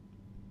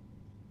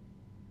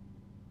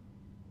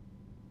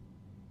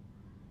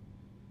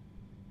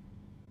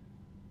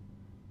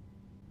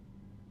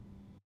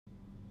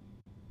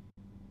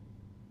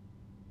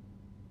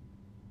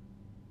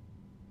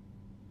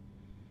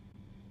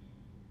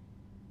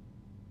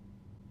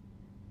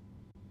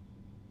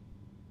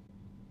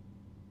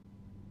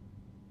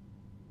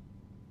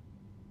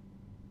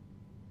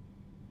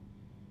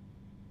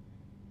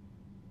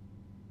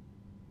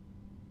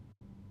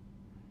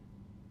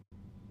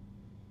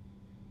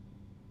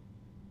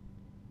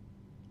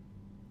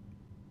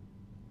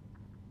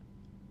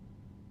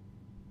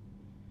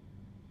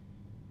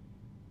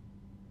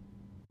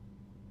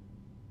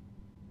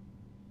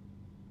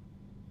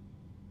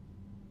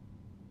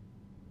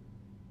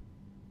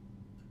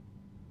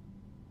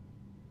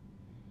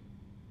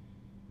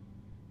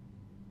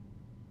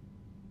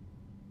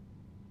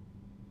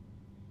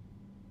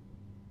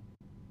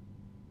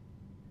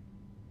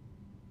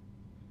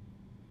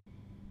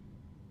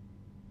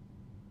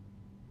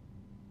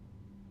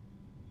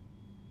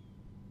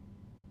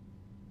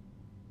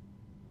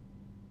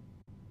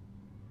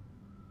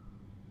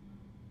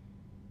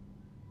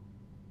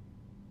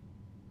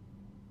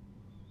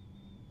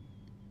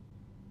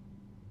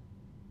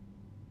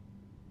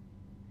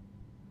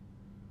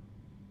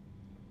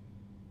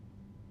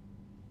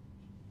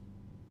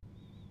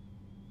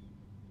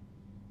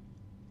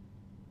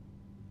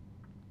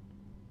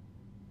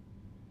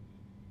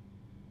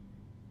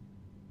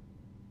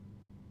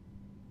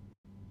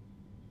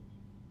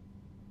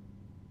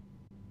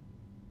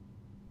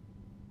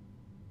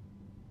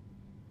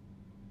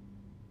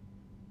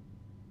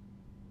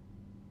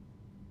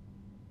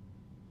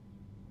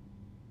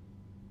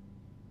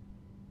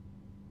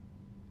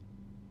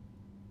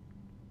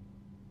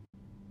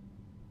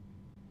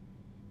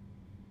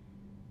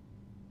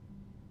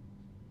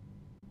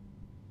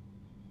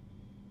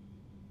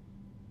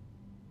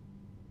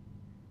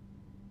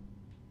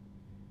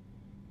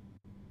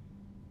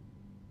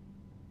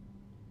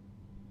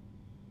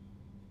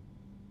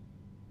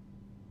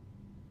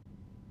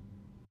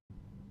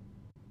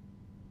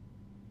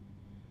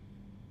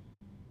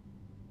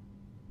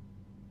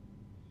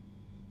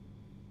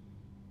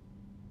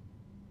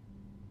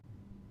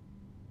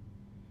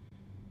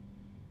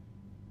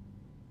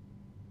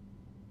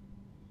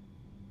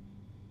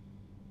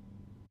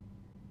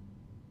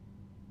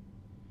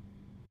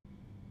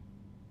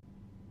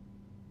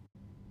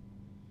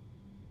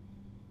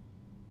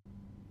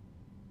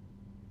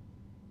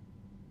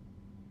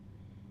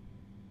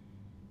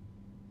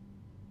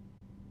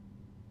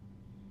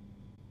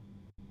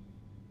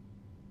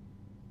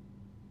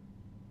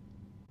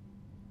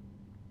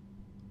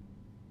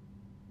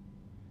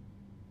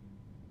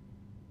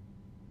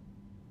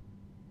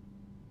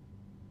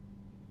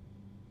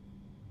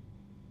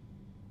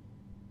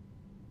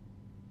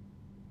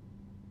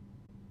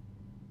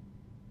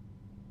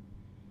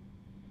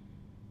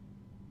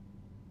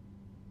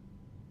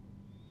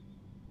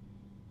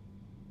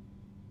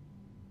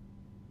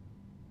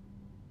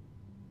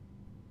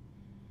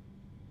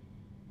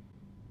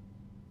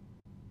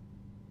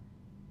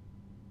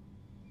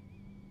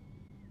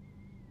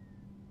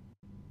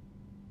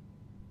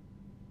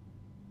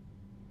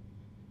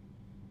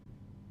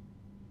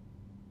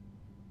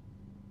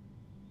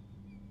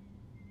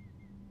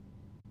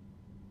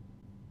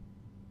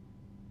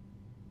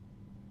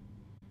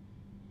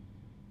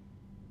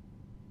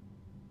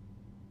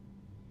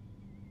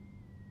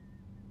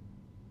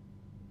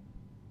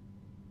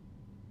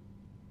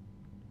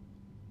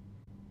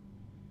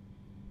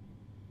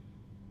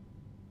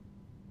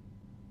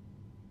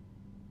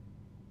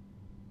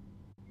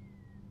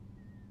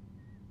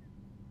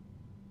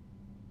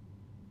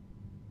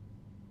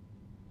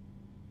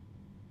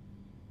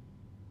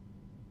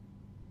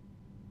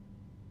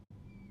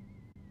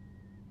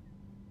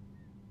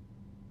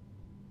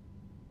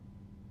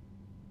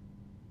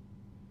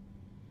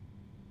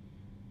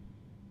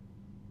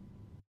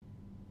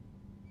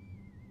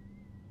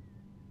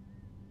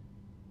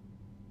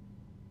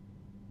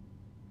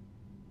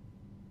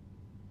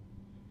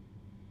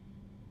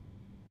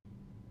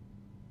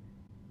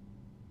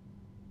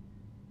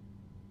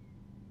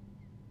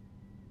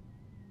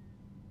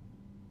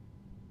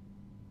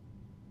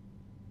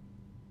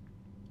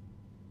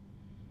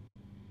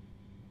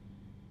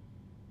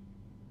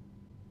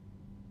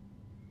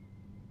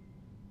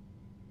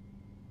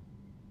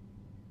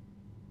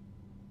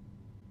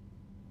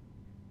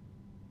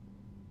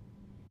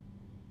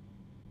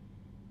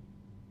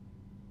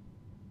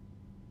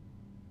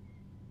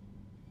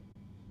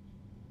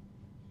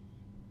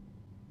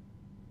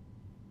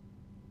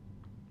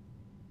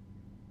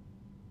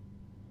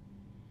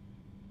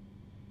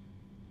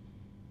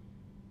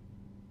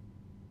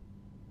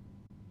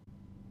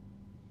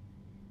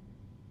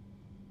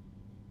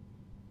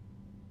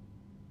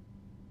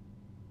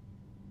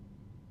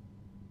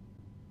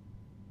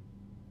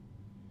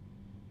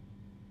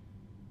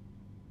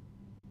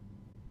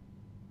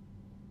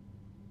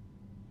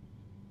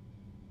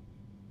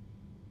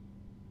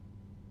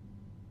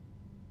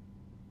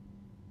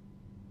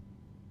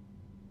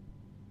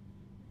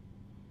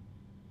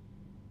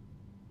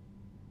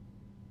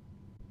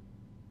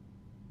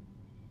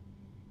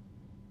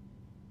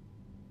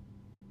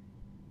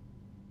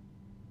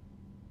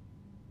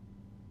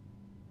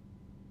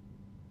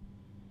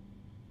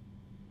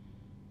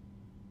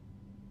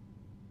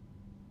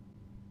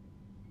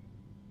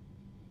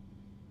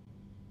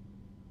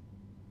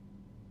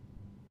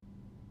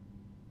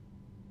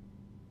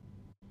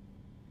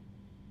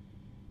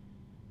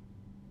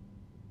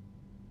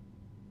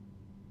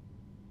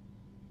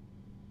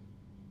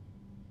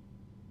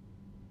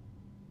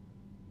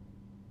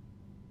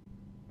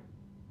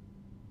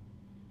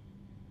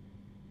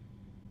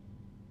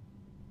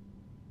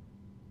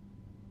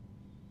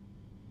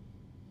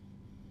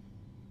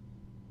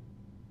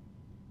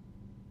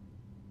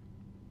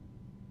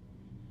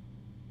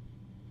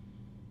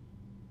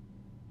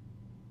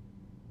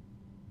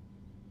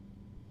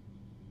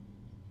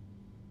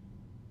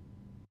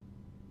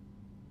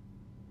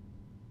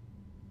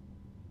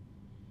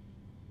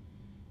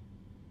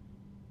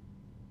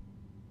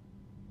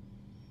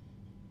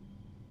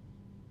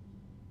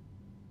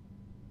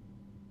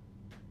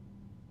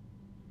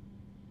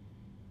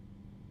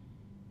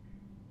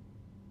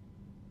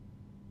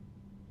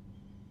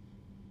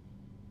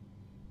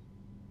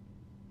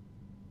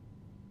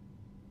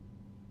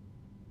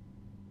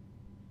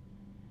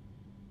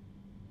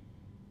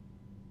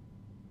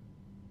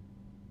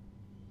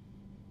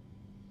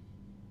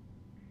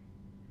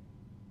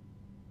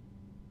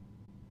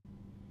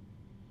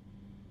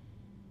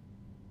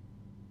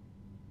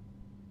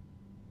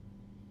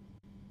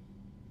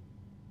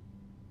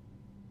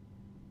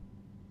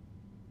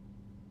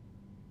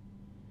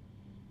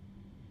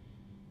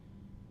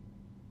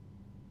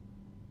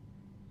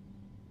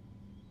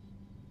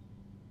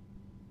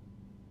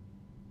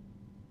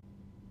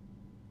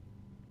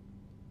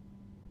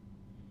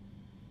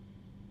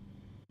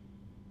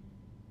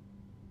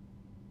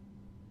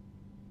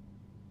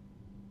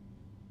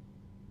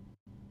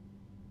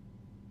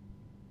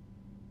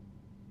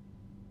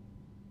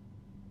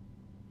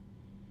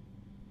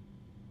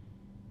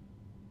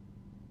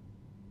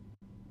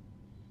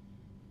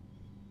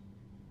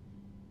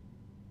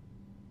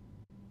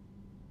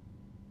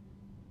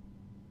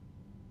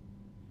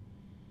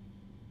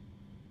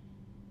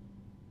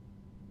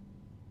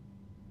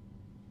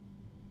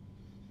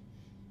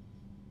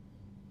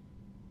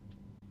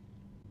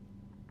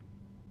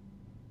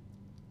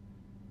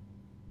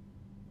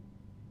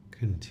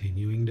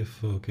 Continuing to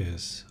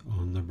focus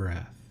on the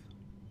breath.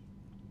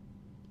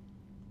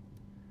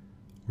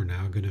 We're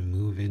now going to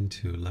move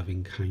into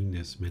loving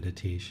kindness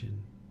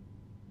meditation.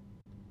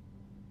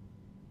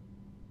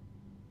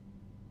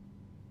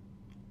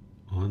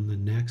 On the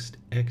next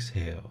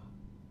exhale,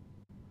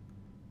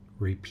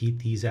 repeat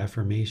these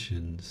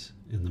affirmations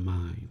in the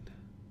mind.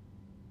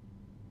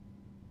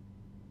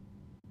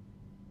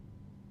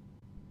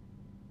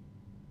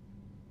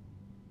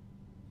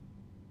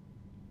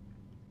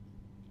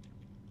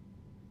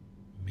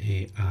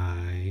 May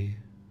I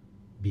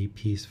be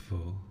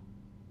peaceful.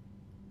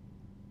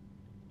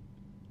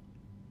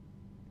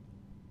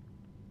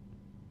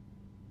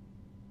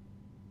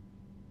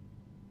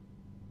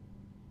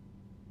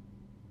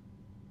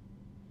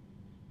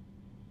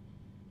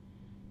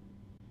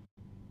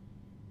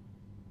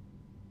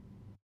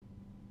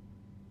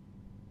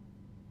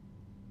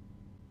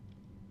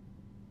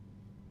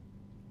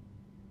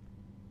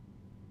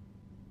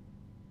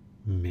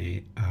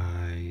 May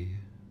I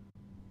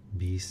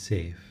be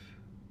safe.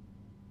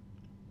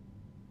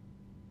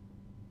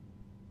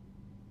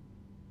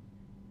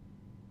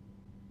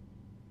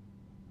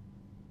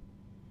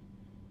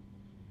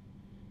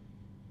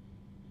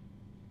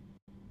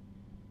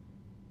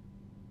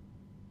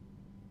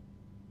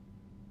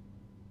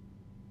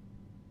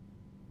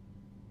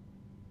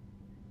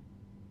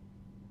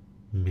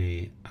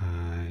 May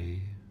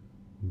I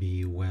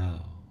be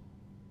well.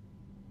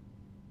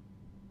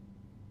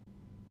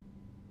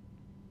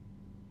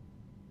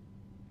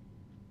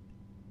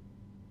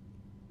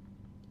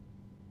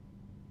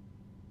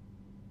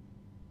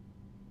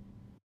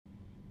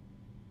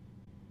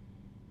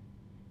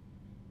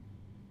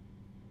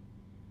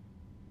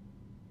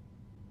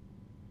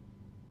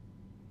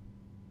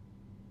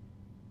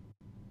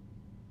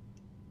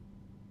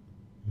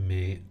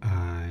 May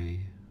I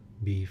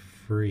be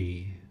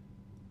free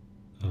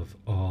of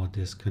all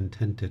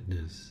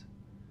discontentedness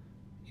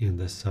and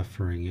the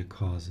suffering it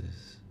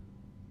causes.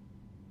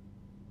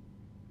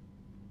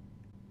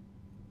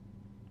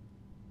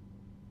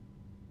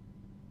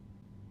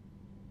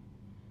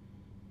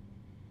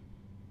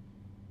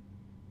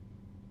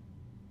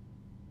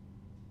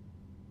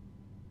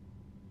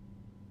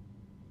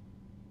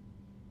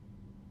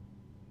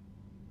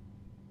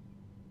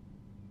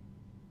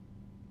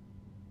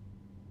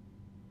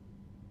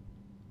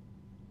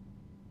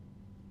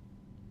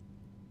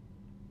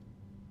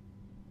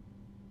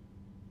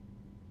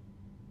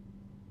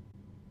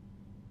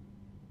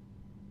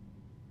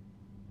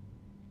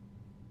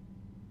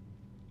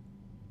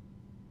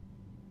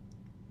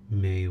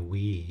 May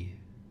we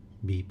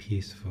be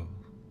peaceful.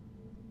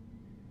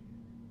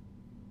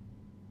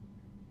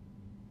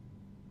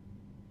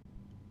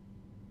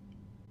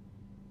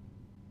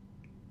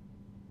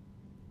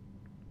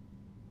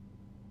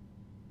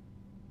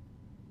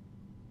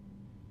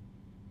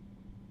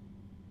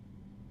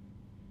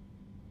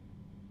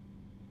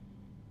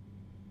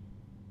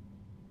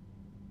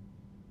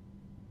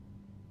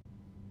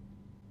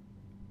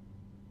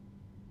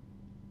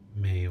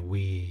 May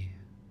we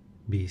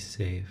be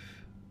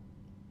safe.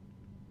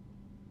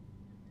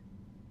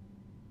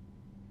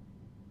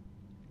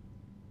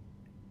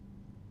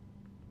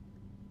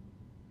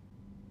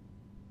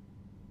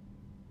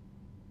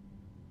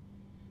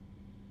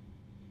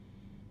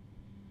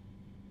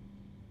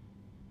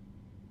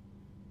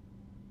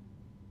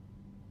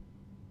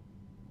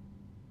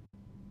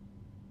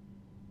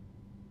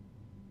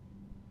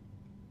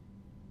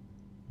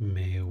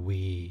 May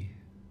we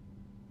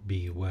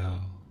be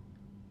well.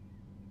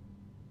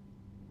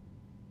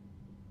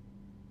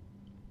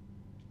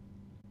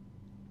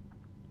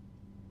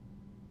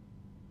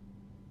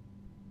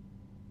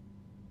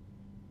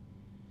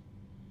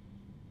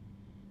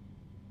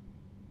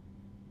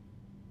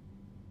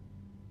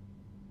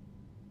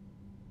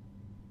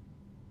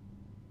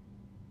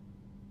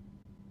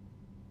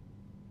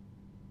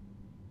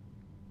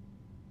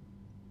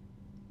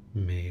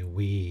 May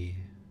we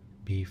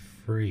be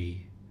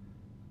free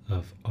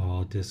of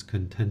all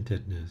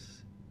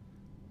discontentedness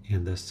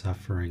and the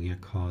suffering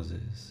it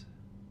causes.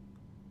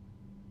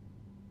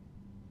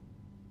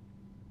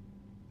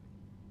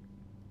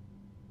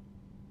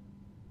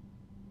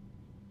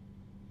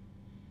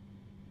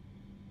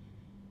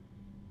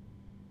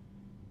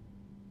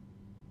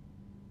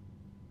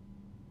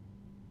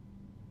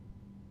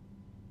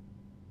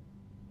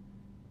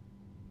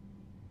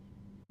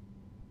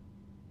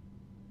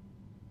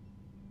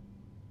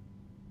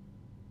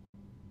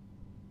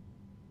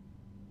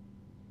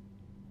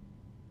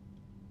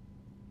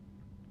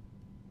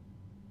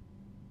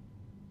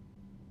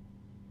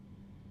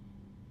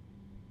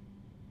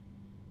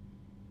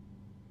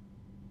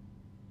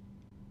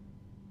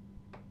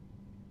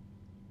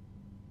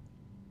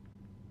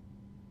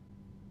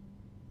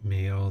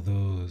 May all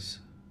those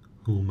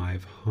whom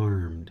I've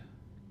harmed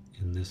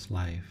in this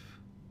life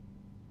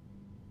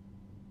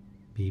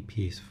be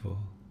peaceful.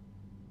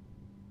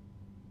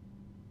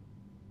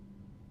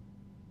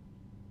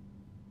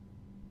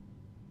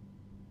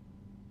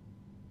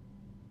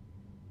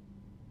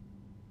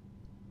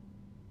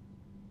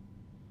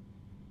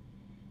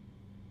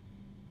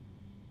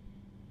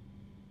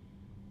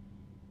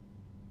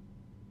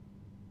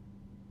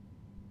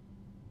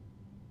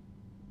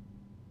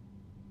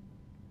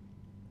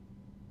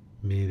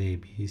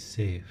 be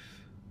safe.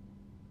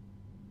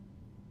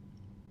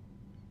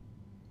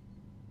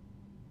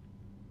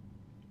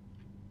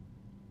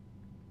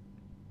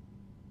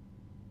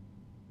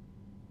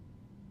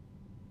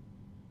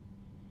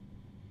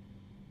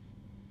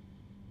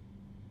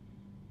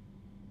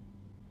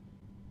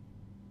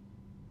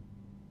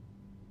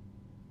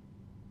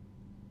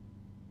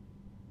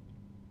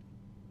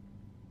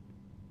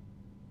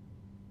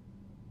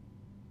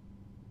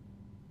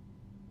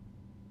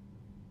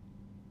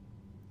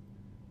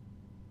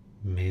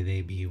 May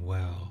they be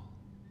well.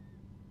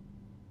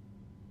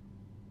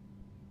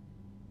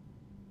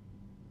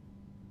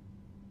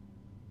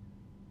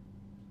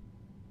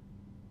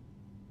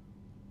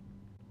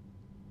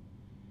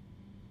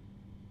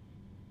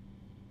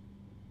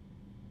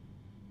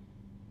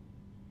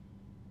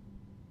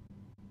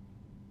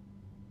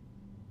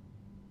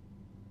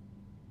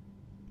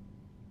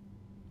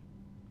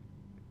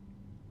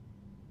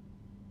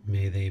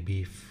 May they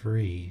be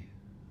free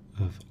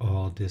of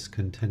all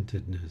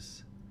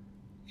discontentedness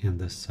and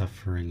the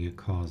suffering it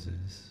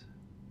causes.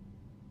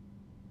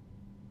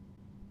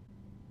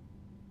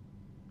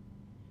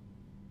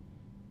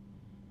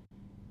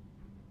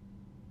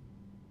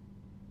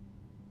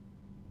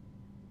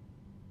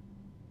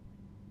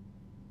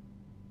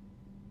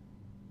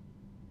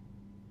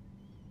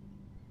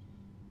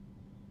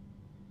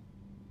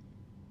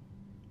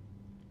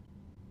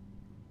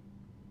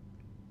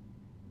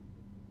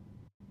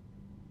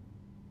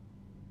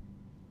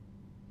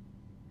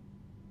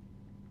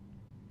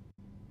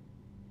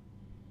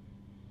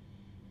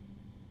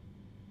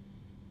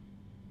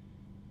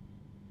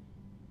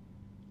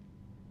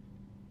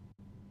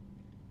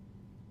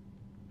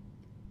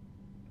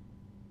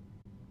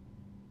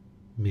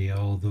 May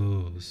all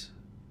those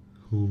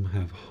whom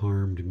have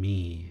harmed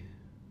me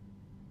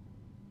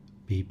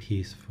be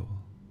peaceful.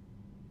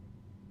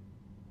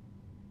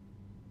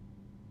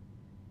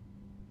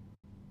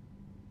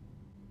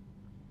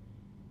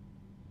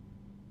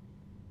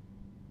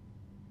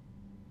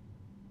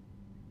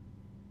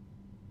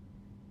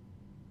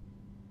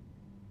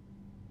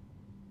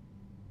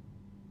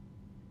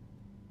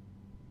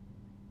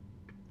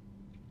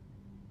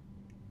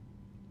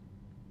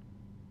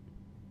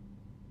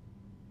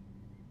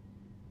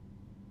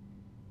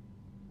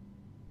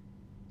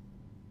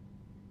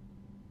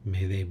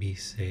 May they be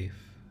safe.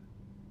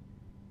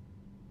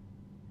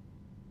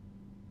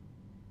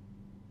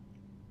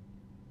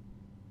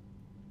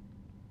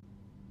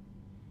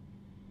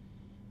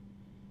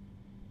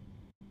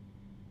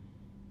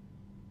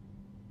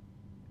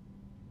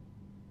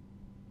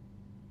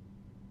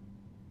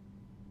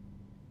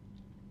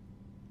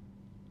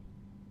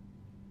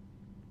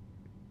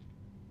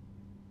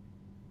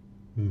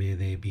 May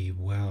they be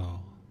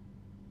well.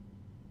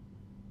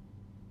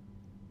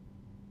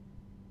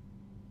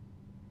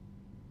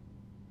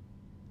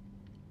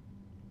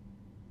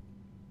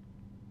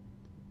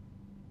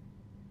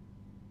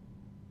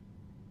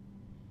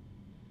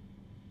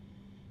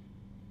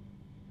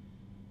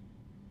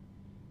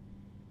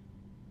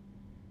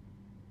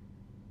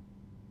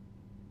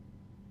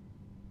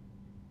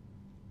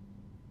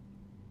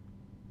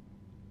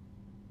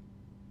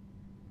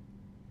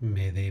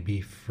 May they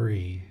be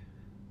free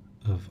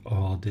of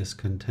all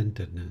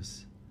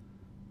discontentedness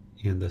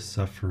and the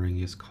suffering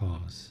is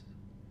caused.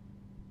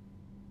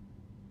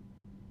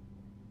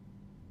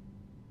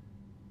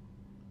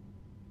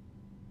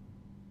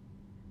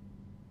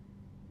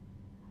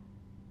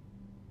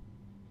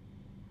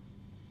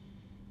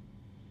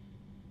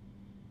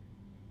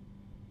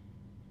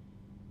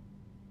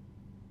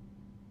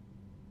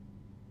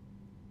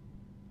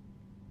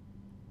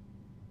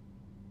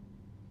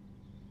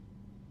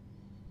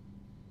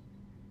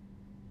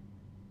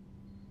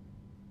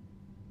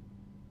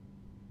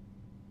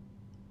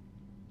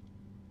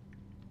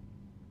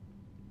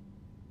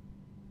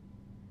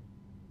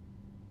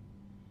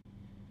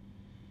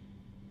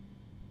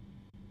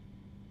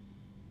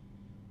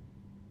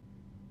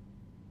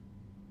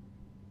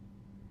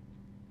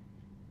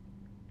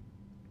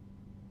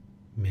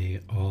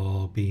 May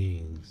all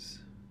beings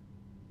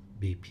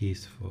be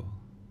peaceful.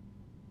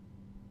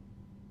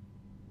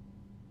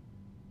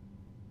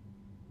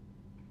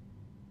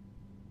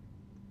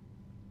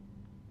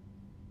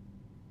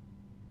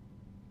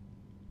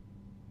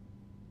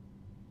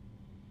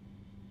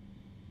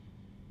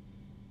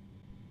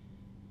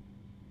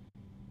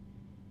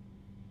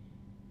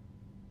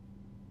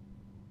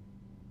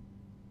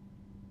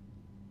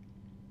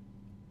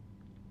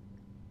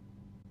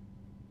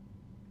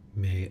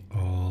 May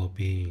all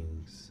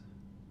beings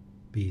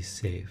be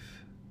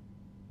safe.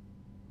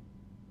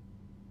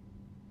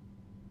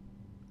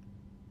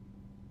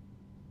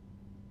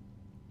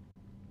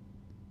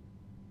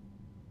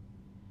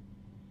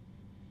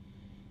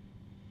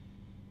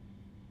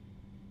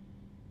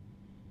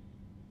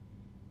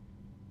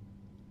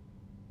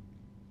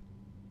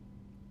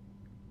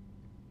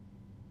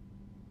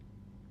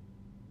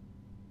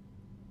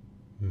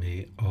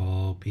 May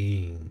all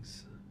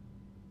beings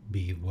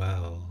be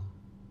well.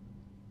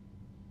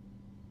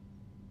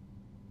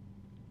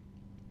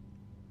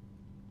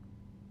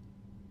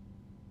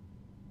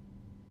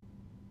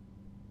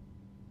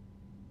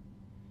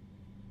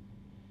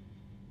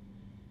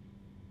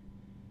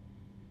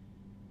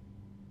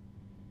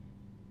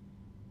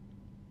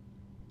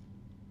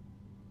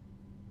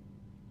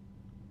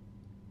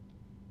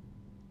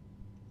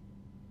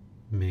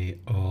 May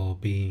all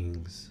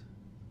beings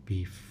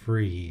be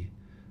free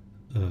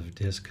of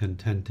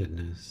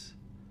discontentedness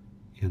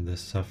and the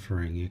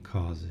suffering it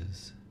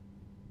causes.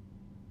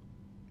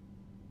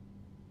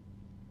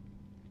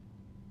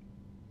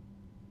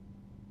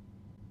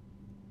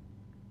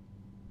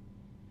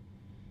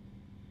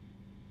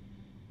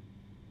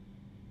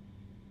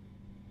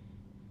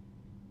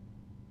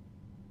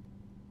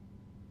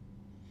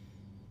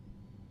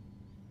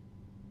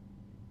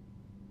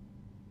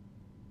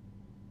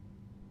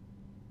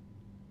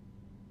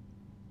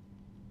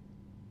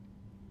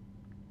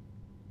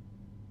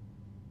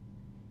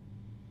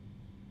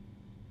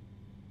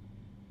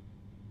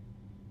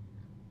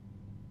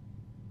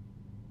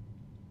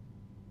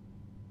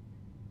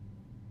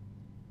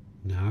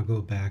 Now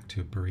go back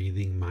to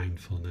breathing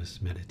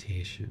mindfulness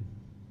meditation,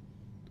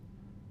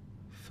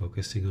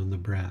 focusing on the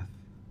breath,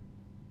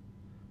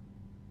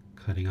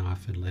 cutting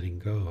off and letting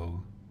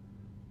go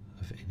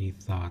of any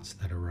thoughts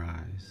that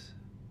arise.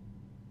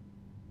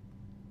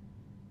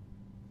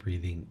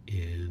 Breathing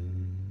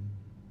in,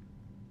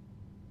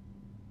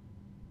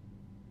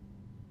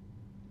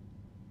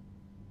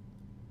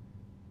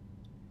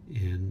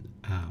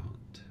 out.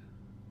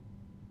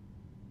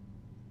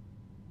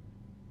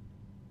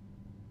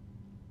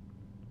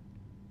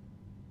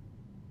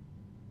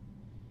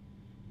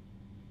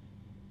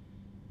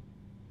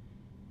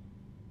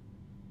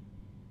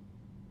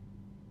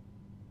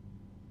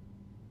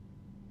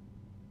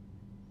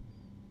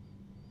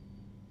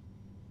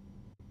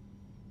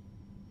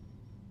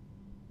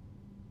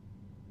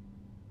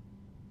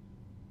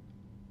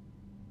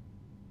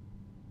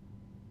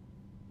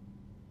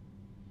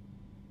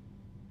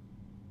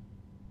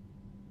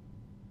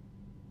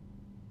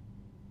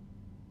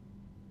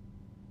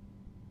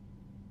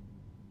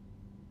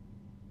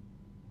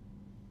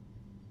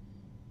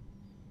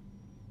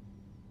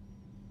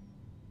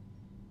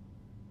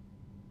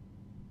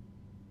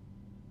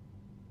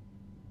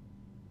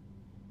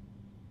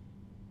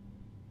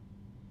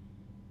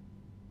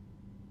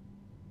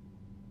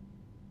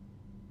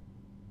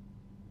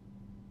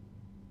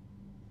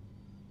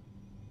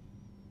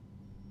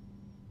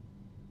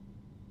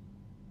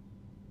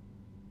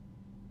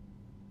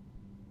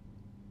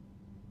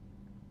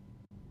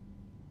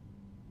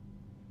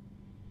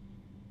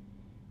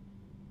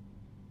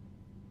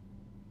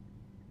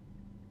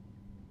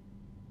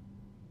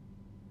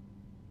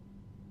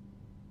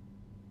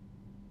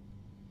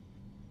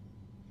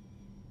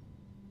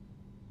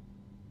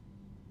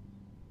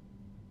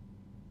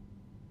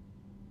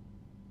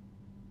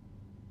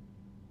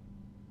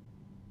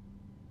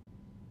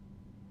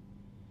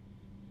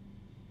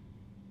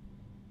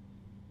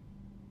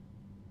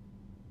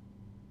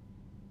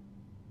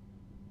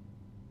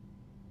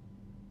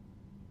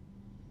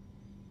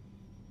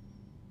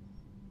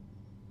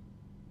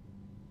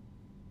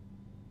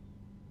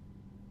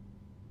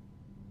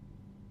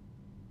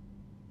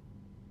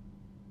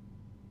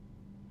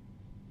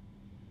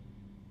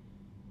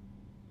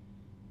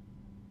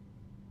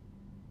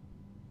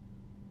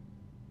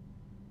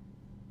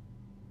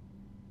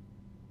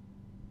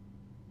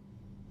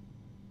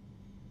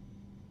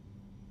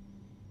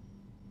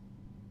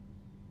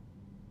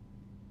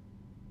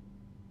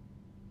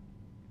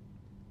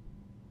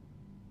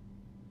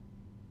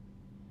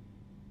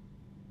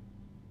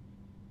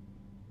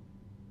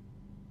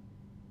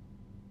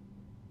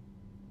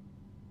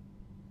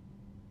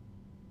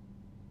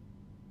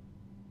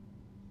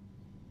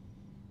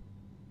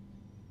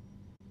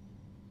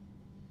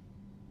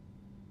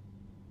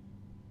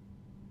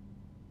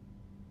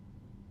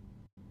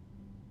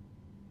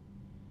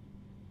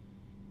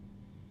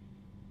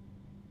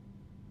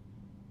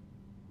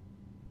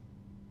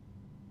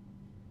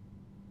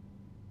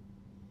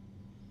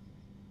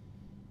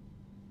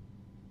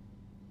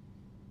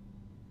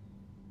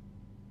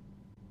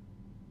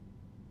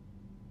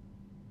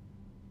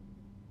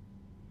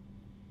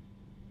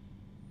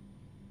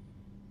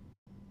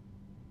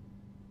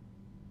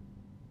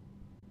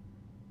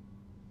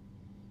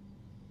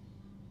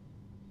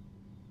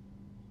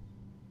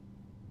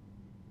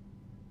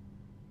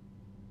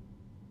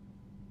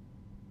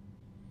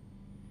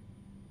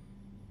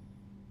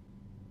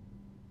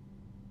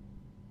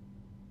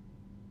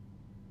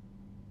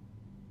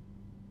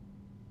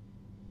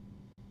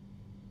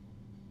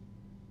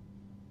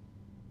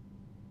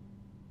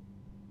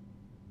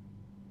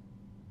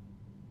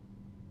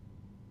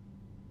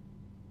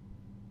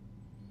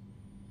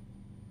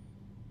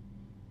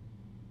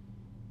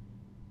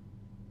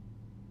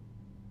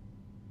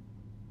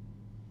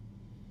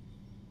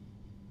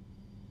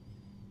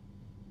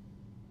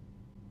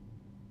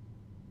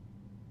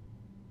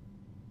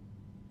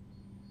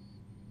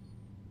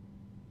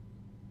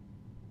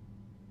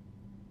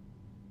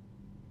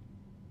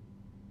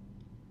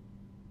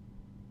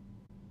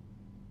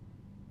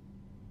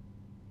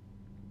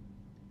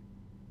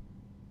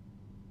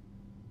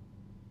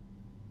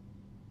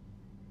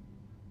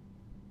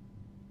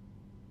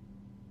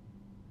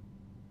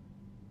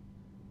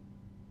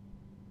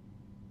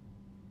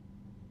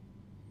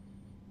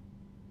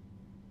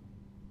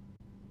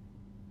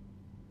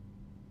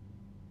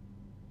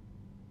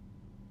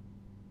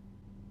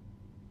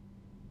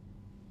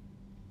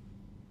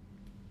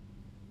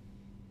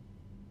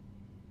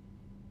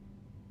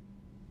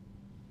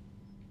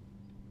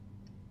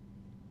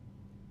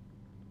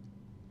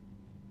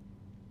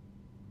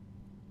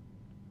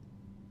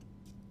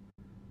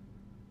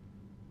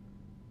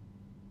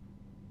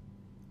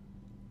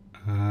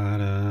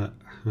 Arahang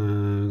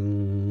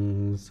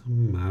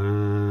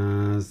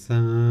Samma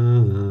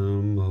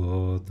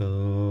Sambuddho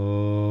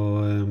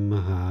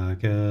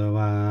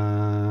Bhagava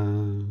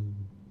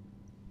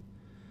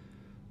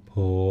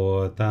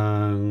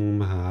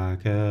Bhutang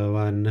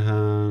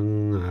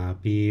Bhagavanhang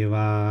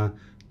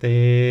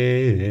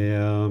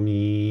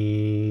Apivateyami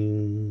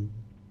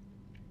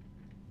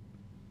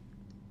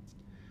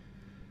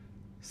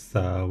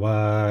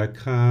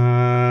Sawakato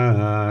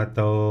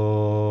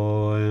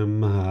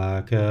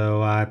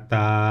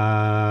Bhagavata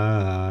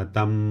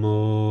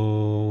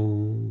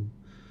Dhammo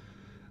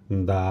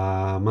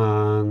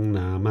Dhammang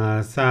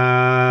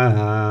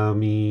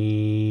Namasami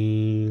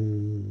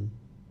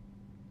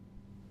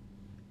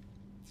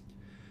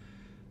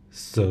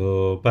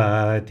Supatipano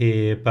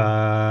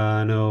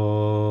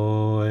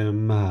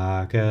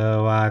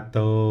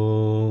Bhagavato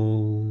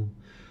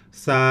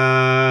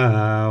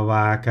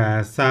Sāvaka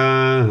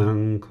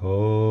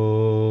Saṅkho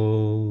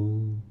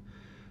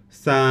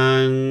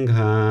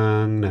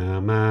Saṅghang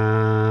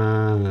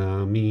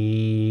Namami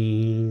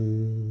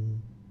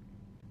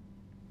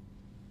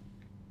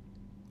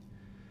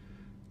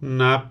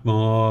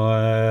Namo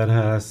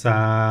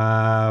Tassa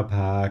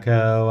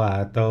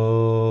Bhagavato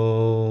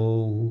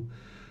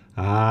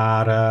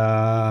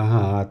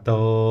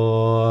Arahato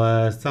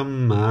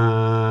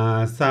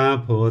Samma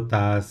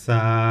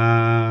Sambuddhassa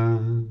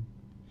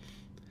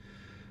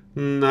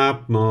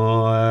Namo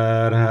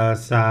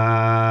Tassa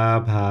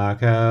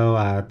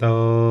Bhagavato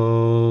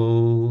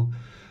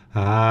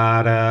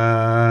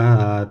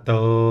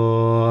Arahato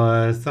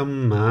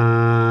Samma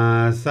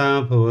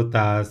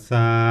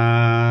Sambuddhassa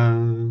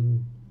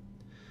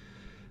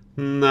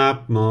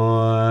Namo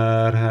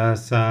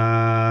Tassa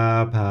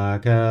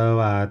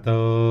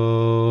Bhagavato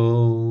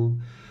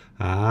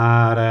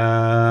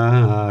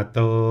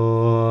Arahato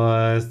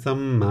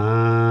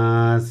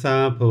Samma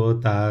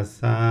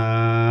Sambuddhassa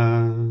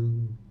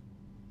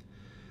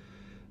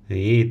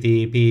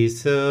Iti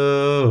piso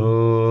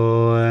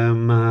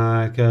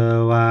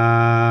Bhagava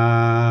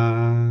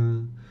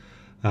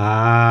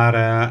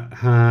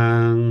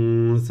Arahang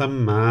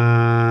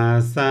Samma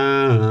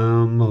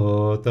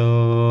Sambuddho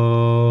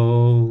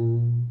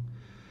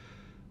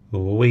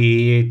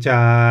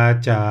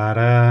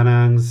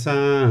Vicacaranang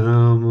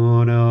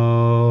Samuno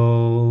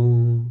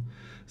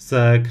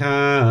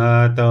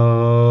Sakhato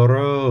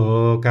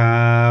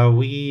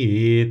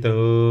Rokavito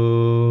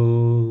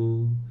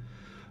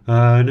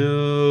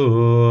Anuttaro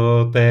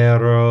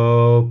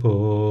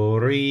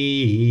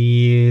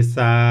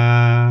Purisa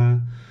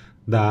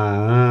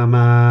Dhammasati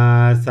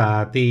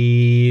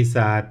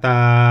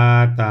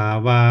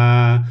Satatava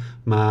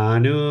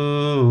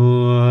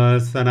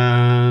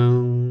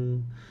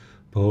Manusarang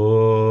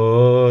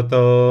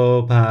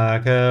Bhutto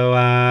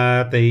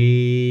Bhagavati.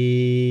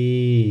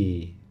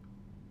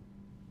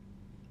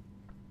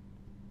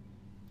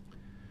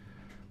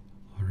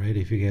 All right,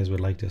 if you guys would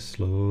like to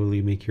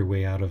slowly make your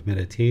way out of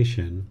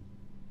meditation,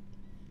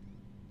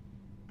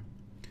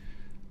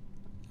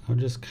 I'll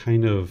just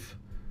kind of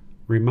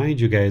remind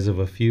you guys of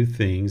a few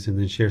things and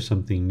then share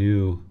something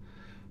new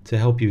to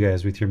help you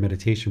guys with your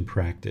meditation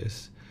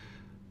practice.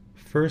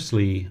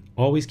 Firstly,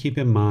 always keep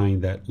in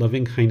mind that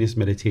loving kindness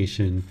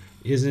meditation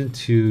isn't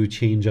to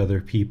change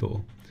other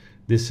people.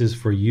 This is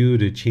for you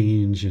to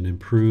change and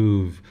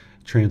improve,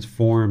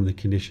 transform the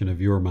condition of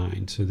your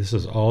mind. So this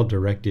is all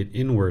directed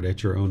inward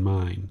at your own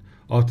mind.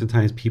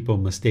 Oftentimes people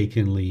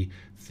mistakenly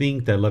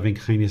think that loving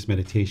kindness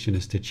meditation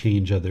is to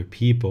change other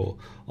people,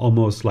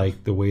 almost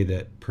like the way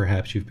that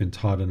perhaps you've been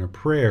taught in a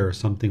prayer or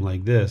something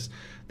like this,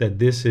 that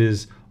this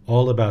is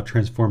all about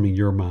transforming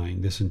your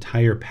mind. This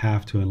entire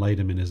path to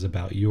enlightenment is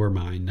about your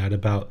mind, not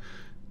about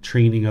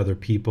training other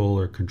people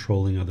or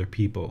controlling other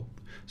people.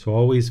 So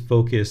always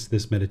focus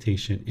this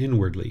meditation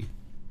inwardly.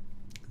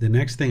 The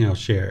next thing I'll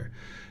share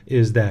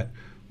is that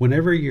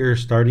whenever you're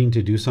starting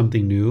to do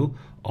something new,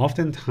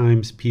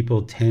 oftentimes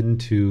people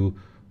tend to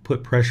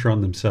put pressure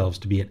on themselves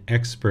to be an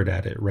expert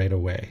at it right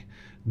away.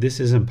 This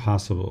is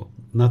impossible.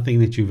 Nothing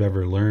that you've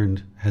ever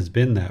learned has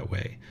been that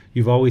way.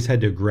 You've always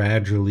had to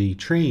gradually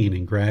train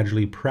and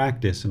gradually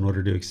practice in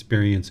order to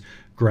experience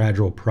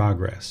gradual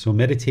progress. So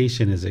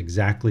meditation is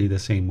exactly the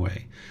same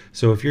way.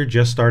 So if you're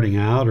just starting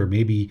out, or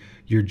maybe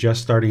you're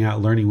just starting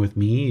out learning with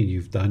me, and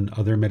you've done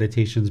other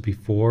meditations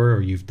before,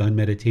 or you've done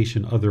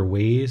meditation other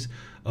ways,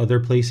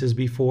 other places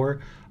before,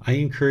 I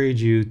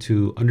encourage you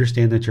to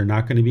understand that you're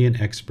not going to be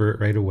an expert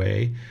right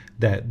away,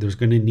 that there's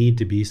going to need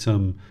to be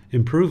some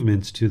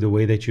improvements to the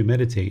way that you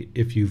meditate.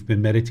 If you've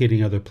been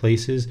meditating other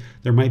places,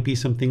 there might be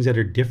some things that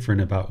are different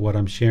about what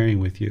I'm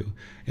sharing with you.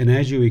 And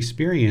as you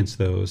experience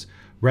those,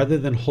 rather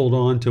than hold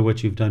on to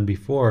what you've done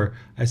before,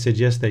 I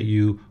suggest that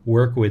you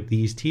work with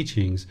these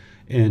teachings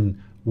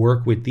and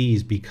work with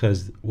these,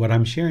 because what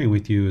I'm sharing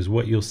with you is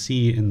what you'll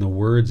see in the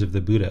words of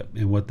the Buddha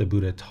and what the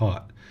Buddha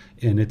taught.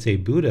 And it's a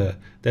Buddha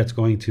that's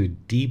going to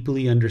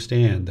deeply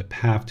understand the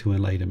path to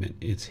enlightenment.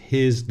 It's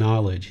his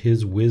knowledge,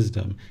 his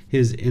wisdom,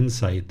 his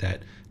insight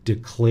that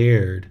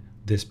declared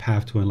this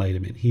path to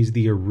enlightenment. He's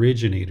the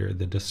originator,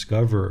 the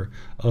discoverer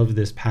of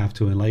this path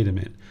to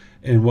enlightenment.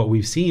 And what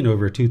we've seen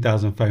over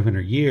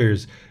 2,500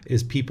 years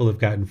is people have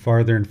gotten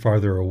farther and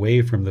farther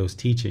away from those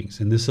teachings.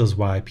 And this is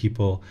why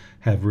people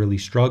have really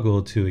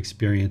struggled to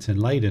experience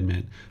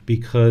enlightenment,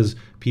 because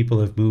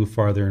people have moved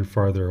farther and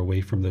farther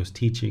away from those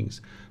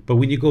teachings. But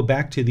when you go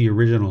back to the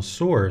original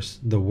source,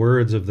 the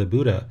words of the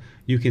Buddha,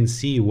 you can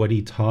see what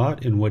he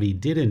taught and what he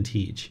didn't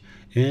teach.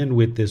 And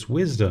with this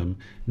wisdom,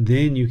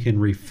 then you can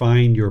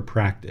refine your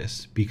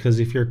practice. Because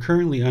if you're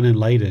currently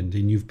unenlightened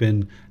and you've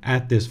been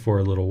at this for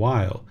a little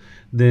while,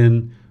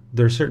 then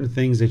there are certain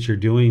things that you're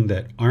doing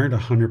that aren't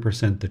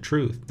 100% the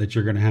truth that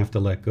you're going to have to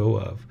let go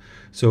of.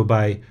 So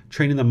by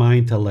training the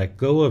mind to let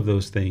go of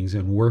those things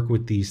and work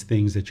with these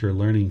things that you're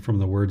learning from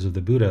the words of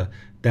the Buddha,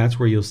 that's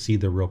where you'll see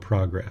the real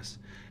progress.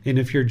 And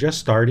if you're just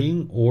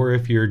starting, or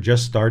if you're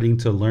just starting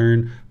to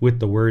learn with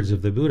the words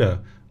of the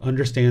Buddha,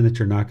 understand that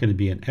you're not going to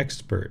be an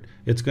expert.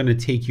 It's going to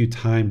take you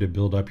time to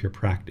build up your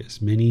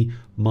practice, many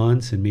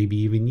months and maybe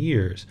even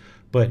years,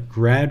 but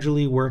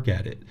gradually work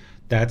at it.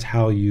 That's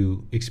how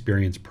you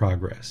experience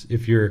progress.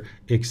 If you're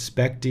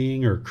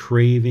expecting or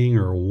craving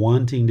or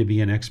wanting to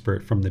be an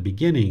expert from the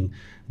beginning,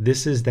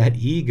 this is that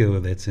ego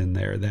that's in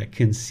there, that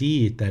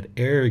conceit, that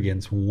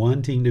arrogance,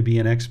 wanting to be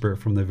an expert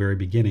from the very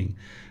beginning.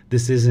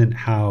 This isn't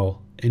how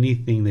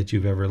anything that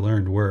you've ever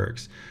learned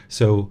works.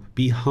 So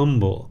be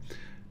humble.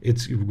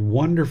 It's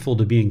wonderful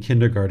to be in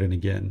kindergarten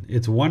again.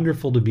 It's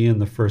wonderful to be in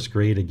the first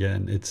grade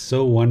again. It's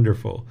so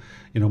wonderful.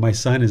 My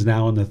son is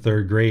now in the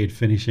third grade,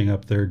 finishing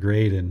up third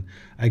grade, and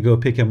I go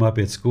pick him up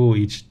at school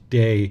each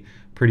day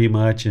pretty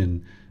much,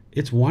 and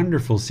it's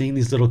wonderful seeing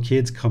these little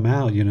kids come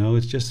out.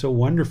 It's just so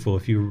wonderful.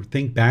 If you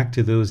think back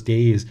to those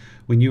days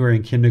when you were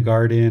in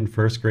kindergarten,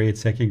 first grade,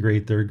 second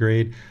grade, third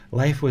grade,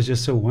 life was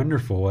just so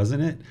wonderful,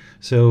 wasn't it?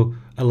 So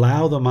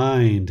allow the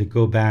mind to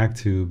go back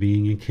to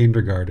being in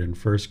kindergarten,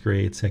 first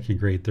grade, second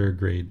grade, third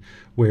grade,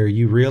 where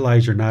you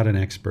realize you're not an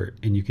expert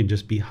and you can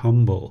just be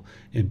humble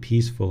and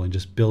peaceful and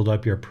just build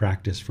up your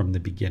practice from the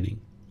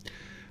beginning.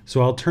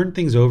 So I'll turn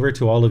things over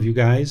to all of you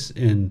guys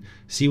and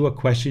see what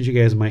questions you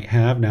guys might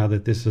have now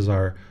that this is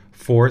our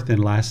fourth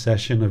and last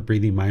session of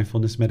breathing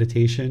mindfulness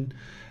meditation.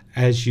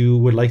 As you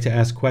would like to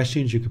ask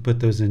questions, you can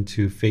put those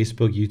into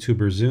Facebook,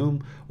 YouTube, or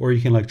Zoom, or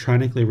you can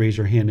electronically raise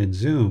your hand in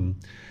Zoom.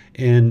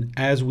 And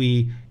as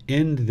we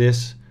end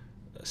this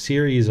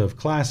series of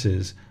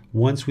classes,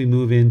 once we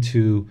move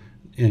into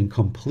and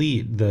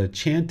complete the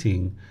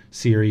chanting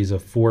series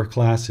of 4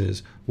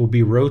 classes, we'll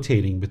be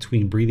rotating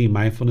between breathing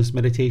mindfulness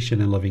meditation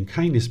and loving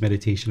kindness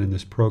meditation in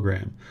this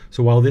program.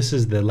 So while this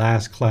is the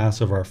last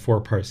class of our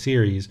 4-part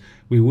series,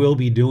 we will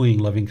be doing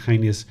loving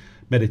kindness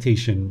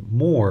meditation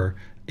more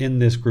in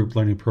this group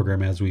learning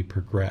program as we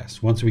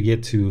progress. Once we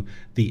get to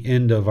the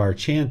end of our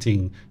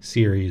chanting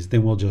series,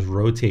 then we'll just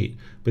rotate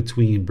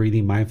between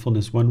breathing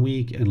mindfulness one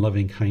week and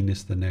loving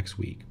kindness the next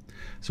week.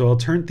 So I'll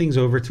turn things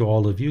over to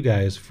all of you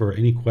guys for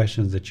any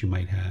questions that you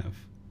might have.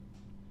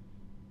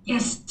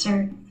 Yes,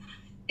 sir.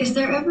 Is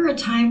there ever a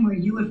time where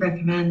you would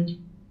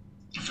recommend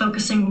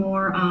focusing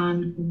more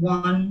on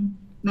one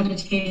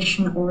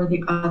meditation or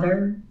the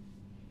other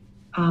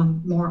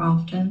more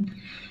often?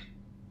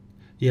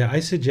 Yeah,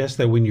 I suggest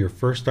that when you're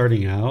first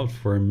starting out,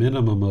 for a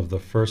minimum of the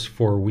first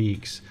 4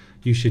 weeks,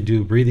 you should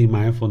do breathing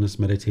mindfulness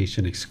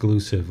meditation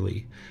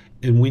exclusively.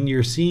 And when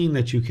you're seeing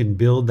that you can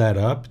build that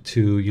up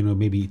to,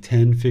 maybe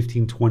 10,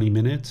 15, 20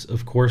 minutes,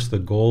 of course, the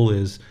goal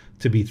is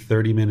to be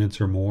 30 minutes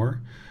or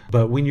more.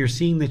 But when you're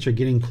seeing that you're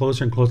getting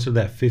closer and closer to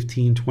that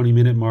 15,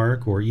 20-minute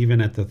mark, or even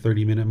at the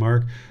 30-minute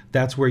mark,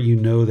 that's where you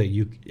know that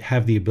you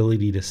have the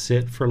ability to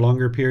sit for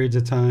longer periods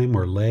of time,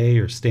 or lay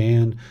or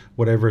stand,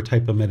 whatever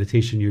type of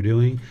meditation you're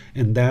doing.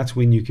 And that's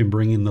when you can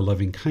bring in the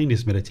loving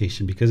kindness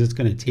meditation, because it's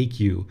going to take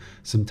you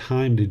some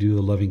time to do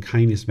the loving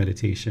kindness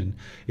meditation.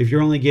 If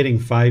you're only getting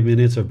 5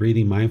 minutes of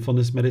breathing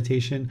mindfulness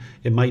meditation,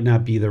 it might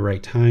not be the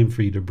right time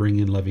for you to bring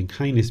in loving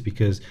kindness,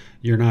 because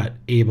you're not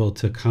able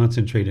to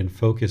concentrate and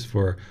focus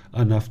for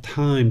enough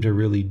time to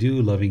really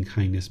do loving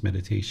kindness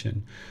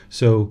meditation.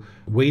 So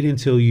wait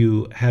until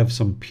you have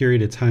some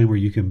period of time where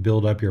you can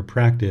build up your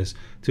practice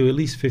to at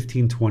least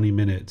 15, 20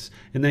 minutes.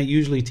 And that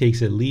usually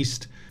takes at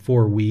least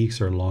 4 weeks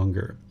or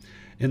longer.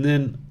 And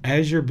then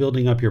as you're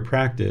building up your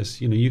practice,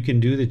 you can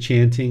do the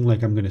chanting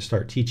like I'm going to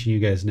start teaching you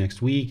guys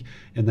next week,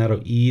 and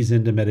that'll ease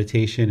into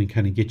meditation and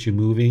kind of get you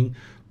moving.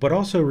 But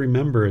also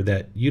remember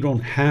that you don't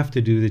have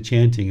to do the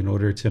chanting in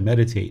order to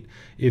meditate.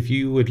 If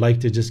you would like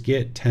to just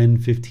get 10,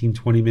 15,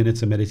 20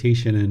 minutes of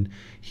meditation and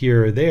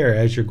here or there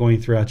as you're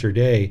going throughout your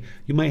day,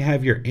 you might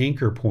have your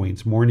anchor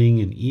points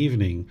morning and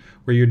evening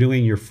where you're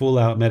doing your full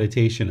out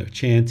meditation of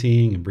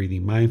chanting and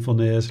breathing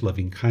mindfulness,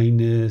 loving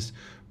kindness,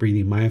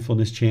 breathing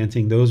mindfulness,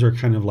 chanting. Those are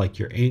kind of like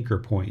your anchor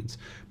points.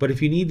 But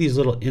if you need these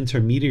little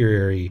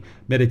intermediary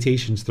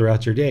meditations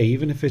throughout your day,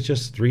 even if it's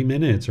just 3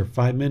 minutes or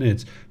 5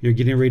 minutes, you're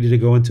getting ready to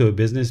go into a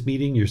business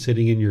meeting, you're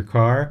sitting in your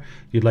car,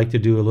 you'd like to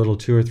do a little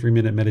 2 or 3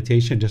 minute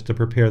meditation just to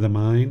prepare the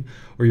mind,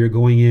 or you're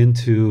going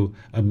into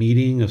a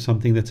meeting of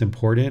something that's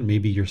important.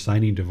 Maybe you're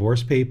signing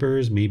divorce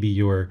papers, maybe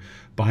you're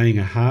buying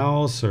a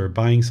house or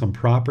buying some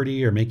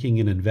property or making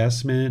an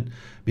investment.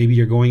 Maybe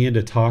you're going in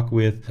to talk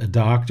with a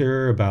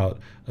doctor about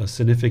a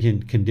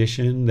significant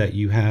condition that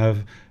you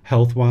have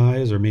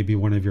health-wise, or maybe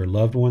one of your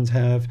loved ones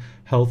have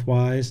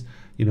health-wise.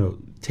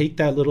 Take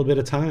that little bit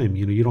of time.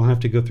 You don't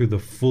have to go through the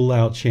full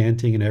out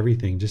chanting and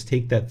everything. Just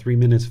take that 3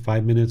 minutes,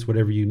 5 minutes,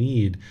 whatever you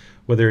need,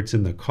 whether it's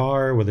in the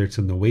car, whether it's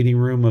in the waiting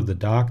room of the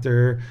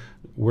doctor,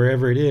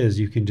 wherever it is.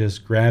 You can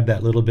just grab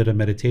that little bit of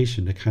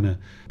meditation to kind of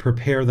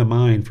prepare the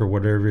mind for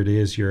whatever it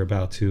is you're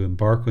about to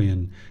embark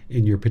in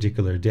your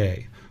particular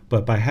day.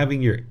 But by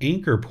having your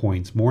anchor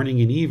points morning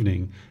and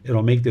evening,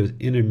 it'll make those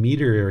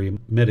intermediary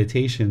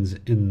meditations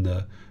in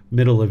the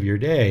middle of your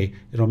day,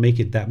 it'll make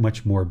it that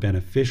much more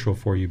beneficial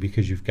for you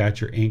because you've got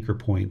your anchor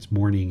points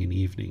morning and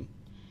evening.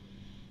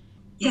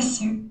 Yes,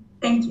 sir.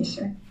 Thank you,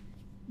 sir.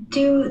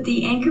 Do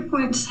the anchor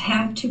points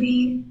have to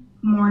be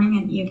morning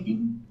and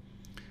evening?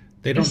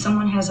 They don't. If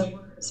someone has a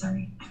work,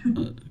 sorry.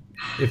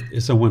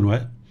 If someone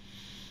what?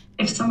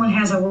 If someone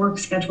has a work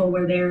schedule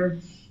where they're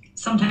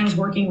sometimes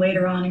working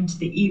later on into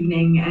the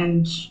evening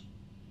and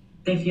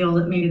they feel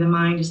that maybe the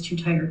mind is too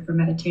tired for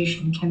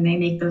meditation, can they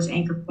make those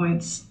anchor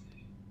points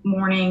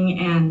morning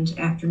and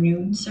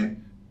afternoon, sir?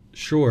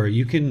 Sure.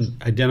 You can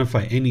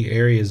identify any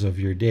areas of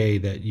your day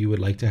that you would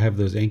like to have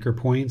those anchor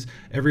points.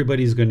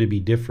 Everybody's going to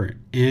be different,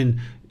 and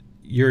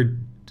your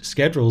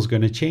schedule is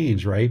going to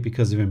change, right?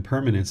 Because of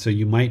impermanence. So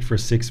you might for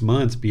 6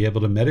 months be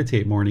able to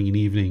meditate morning and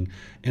evening,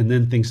 and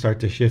then things start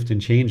to shift and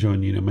change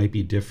on you. It might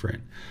be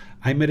different.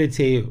 I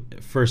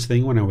meditate first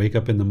thing when I wake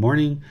up in the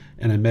morning,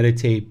 and I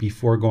meditate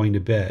before going to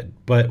bed.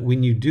 But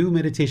when you do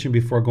meditation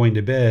before going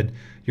to bed,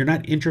 you're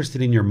not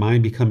interested in your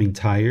mind becoming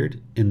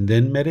tired and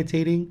then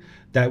meditating.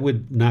 That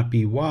would not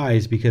be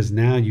wise, because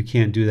now you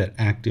can't do that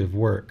active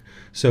work.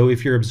 So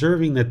if you're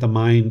observing that the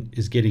mind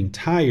is getting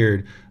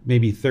tired,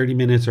 maybe 30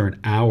 minutes or an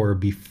hour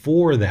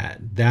before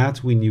that,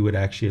 that's when you would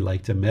actually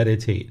like to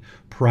meditate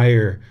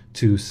prior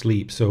to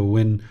sleep. So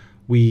when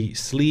we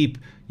sleep,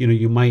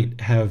 you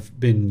might have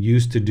been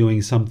used to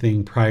doing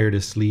something prior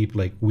to sleep,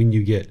 like when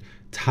you get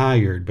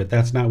tired, but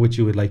that's not what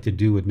you would like to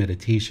do with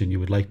meditation. You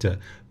would like to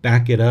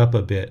back it up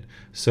a bit.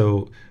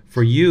 So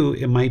for you,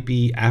 it might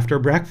be after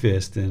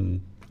breakfast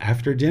and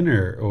after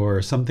dinner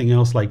or something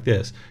else like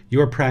this.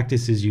 Your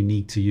practice is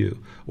unique to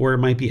you. Or it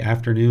might be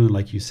afternoon,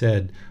 like you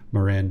said,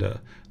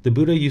 Miranda. The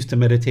Buddha used to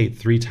meditate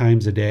 3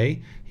 times a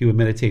day. He would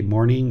meditate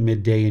morning,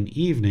 midday, and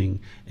evening.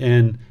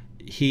 And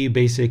he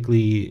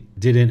basically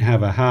didn't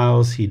have a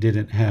house. He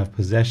didn't have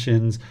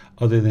possessions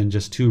other than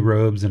just 2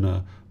 robes and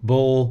a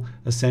bowl,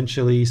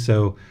 essentially.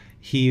 So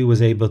he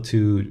was able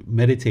to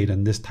meditate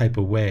in this type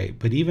of way.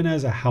 But even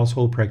as a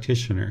household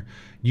practitioner,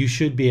 you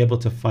should be able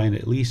to find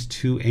at least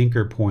 2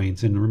 anchor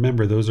points. And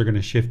remember, those are going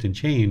to shift and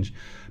change,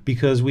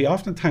 because we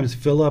oftentimes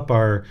fill up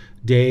our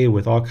day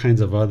with all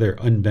kinds of other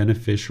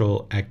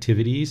unbeneficial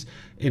activities.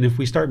 And if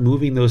we start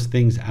moving those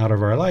things out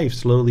of our life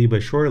slowly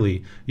but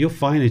surely, you'll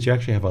find that you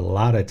actually have a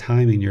lot of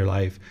time in your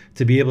life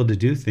to be able to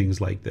do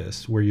things like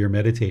this, where you're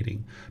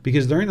meditating.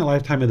 Because during the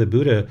lifetime of the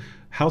Buddha,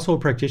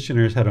 household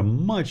practitioners had a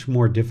much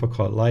more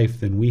difficult life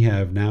than we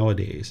have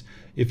nowadays.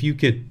 If you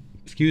can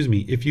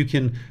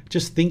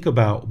just think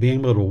about being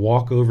able to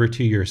walk over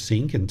to your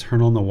sink and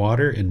turn on the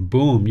water and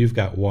boom, you've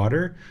got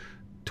water.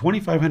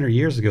 2,500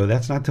 years ago,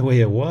 that's not the way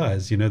it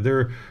was.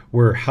 There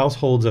were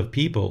households of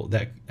people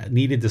that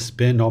needed to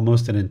spend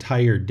almost an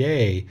entire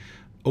day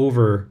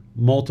over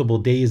multiple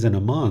days in a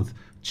month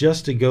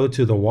just to go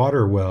to the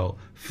water well,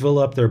 fill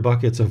up their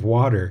buckets of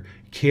water,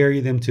 carry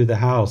them to the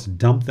house,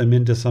 dump them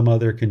into some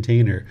other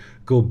container,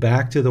 go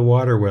back to the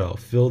water well,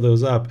 fill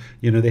those up.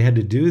 They had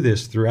to do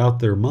this throughout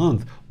their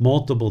month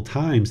multiple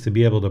times to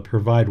be able to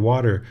provide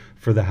water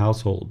for the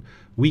household.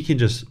 We can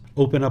just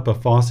open up a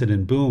faucet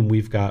and boom,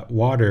 we've got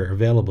water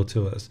available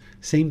to us.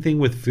 Same thing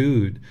with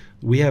food.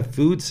 We have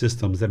food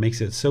systems that makes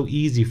it so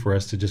easy for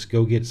us to just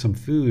go get some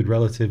food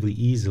relatively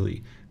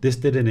easily. This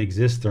didn't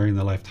exist during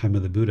the lifetime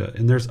of the Buddha.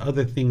 And there's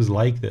other things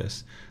like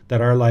this, that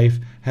our life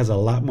has a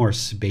lot more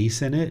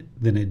space in it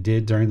than it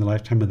did during the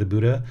lifetime of the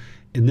Buddha.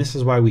 And this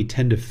is why we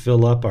tend to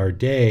fill up our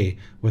day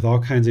with all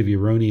kinds of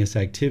erroneous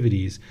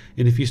activities.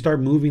 And if you start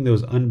moving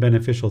those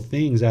unbeneficial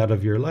things out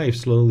of your life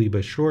slowly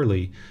but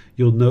surely,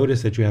 you'll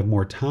notice that you have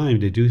more time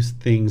to do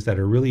things that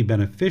are really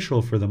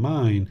beneficial for the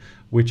mind,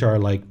 which are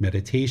like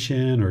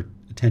meditation or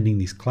attending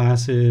these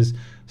classes,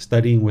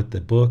 studying with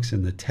the books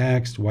and the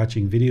text,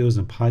 watching videos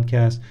and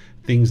podcasts,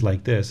 things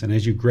like this. And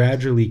as you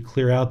gradually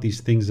clear out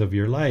these things of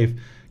your life,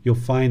 you'll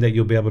find that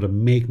you'll be able to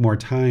make more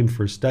time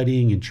for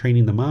studying and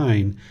training the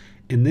mind.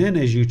 And then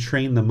as you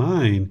train the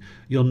mind,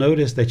 you'll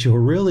notice that you'll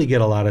really get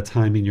a lot of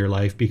time in your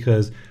life,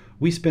 because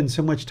we spend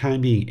so much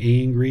time being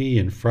angry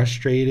and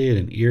frustrated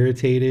and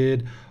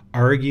irritated,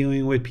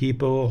 arguing with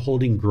people,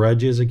 holding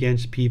grudges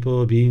against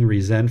people, being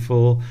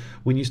resentful.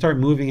 When you start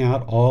moving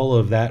out all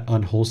of that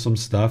unwholesome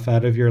stuff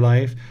out of your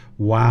life,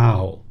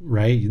 wow,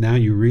 right? Now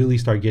you really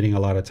start getting a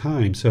lot of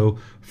time. So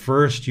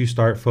first you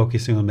start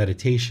focusing on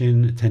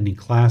meditation, attending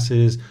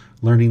classes,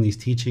 learning these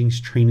teachings,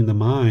 training the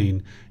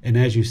mind. And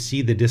as you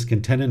see the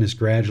discontentedness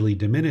gradually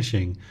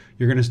diminishing,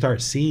 you're going to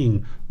start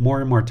seeing more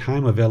and more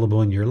time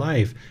available in your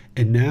life.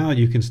 And now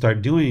you can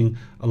start doing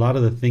a lot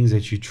of the things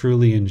that you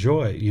truly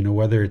enjoy,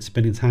 whether it's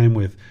spending time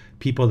with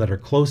people that are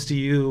close to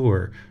you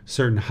or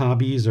certain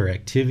hobbies or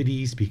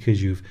activities,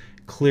 because you've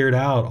cleared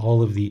out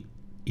all of the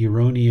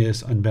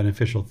erroneous,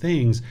 unbeneficial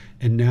things.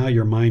 And now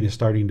your mind is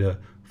starting to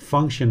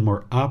function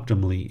more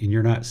optimally, and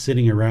you're not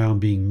sitting around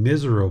being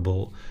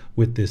miserable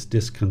with this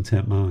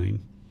discontent mind.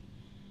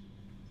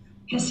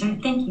 Yes, sir.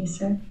 Thank you,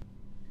 sir.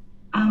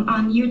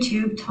 On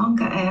YouTube,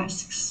 Tonka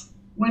asks,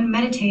 when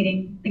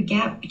meditating, the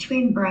gap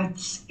between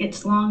breaths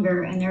gets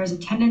longer and there is a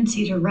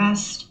tendency to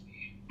rest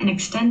and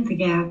extend the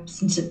gap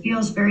since it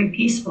feels very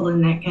peaceful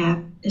in that gap.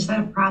 Is that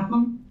a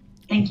problem?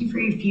 Thank you for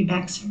your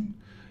feedback, sir.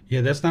 Yeah,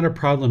 that's not a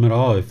problem at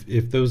all.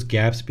 If those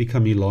gaps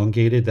become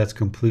elongated, that's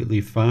completely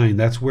fine.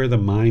 That's where the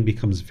mind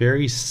becomes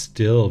very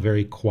still,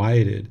 very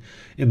quieted.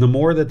 And the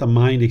more that the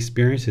mind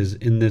experiences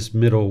in this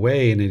middle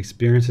way, and it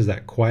experiences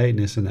that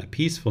quietness and that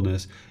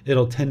peacefulness,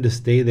 it'll tend to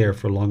stay there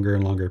for longer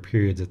and longer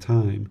periods of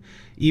time,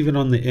 even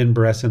on the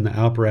in-breaths and the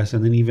out-breaths,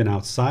 and then even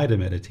outside of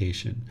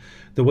meditation.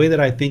 The way that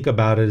I think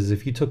about it is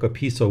if you took a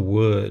piece of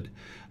wood,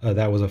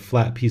 that was a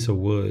flat piece of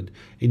wood,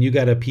 and you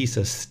got a piece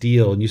of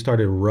steel and you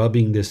started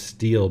rubbing this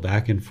steel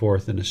back and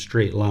forth in a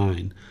straight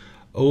line.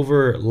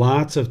 Over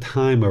lots of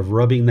time of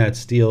rubbing that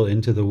steel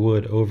into the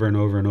wood over and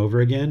over and over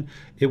again,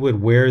 it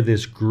would wear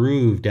this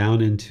groove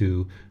down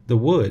into the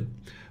wood.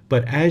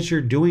 But as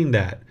you're doing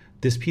that,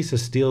 this piece of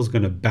steel is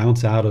going to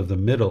bounce out of the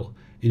middle,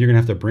 and you're going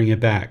to have to bring it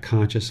back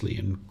consciously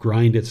and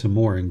grind it some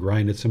more and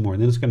grind it some more.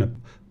 And then it's going to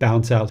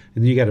bounce out,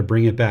 and then you got to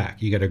bring it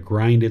back. You got to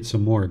grind it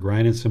some more,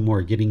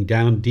 getting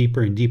down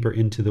deeper and deeper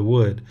into the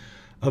wood.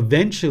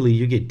 Eventually,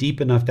 you get deep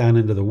enough down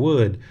into the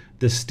wood,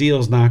 the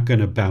steel's not going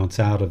to bounce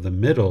out of the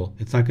middle.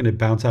 It's not going to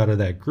bounce out of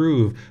that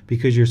groove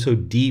because you're so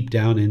deep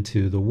down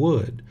into the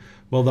wood.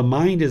 Well, the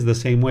mind is the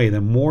same way. The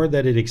more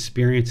that it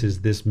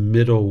experiences this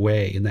middle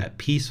way and that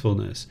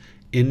peacefulness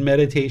in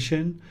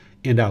meditation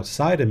and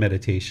outside of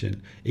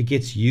meditation, it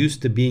gets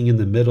used to being in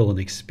the middle and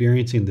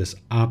experiencing this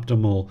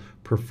optimal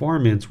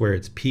performance where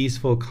it's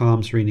peaceful,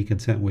 calm, serene, and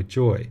content with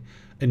joy.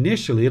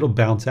 Initially, it'll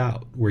bounce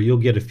out where you'll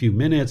get a few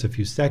minutes, a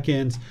few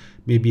seconds,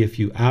 maybe a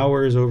few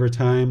hours over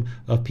time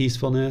of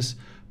peacefulness,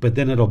 but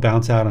then it'll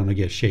bounce out and it'll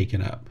get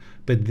shaken up.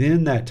 But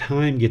then that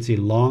time gets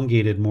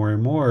elongated more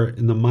and more,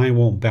 and the mind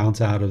won't bounce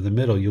out of the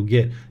middle. You'll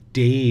get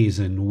days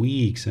and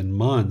weeks and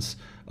months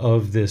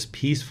of this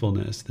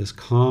peacefulness, this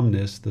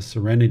calmness, the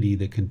serenity,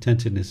 the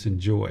contentedness and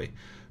joy.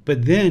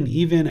 But then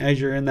even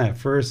as you're in that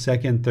first,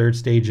 second, third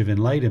stage of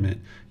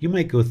enlightenment, you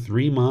might go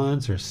 3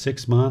 months or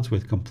 6 months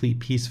with complete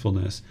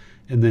peacefulness,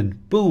 and then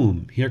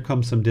boom, here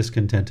comes some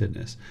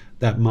discontentedness.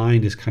 That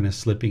mind is kind of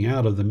slipping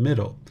out of the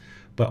middle.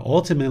 But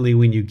ultimately,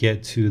 when you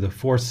get to the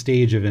 4th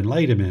stage of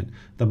enlightenment,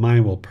 the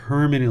mind will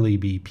permanently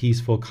be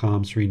peaceful,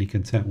 calm, serene, and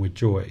content with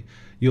joy.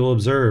 You'll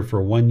observe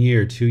for 1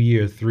 year, 2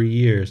 years, 3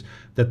 years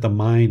that the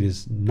mind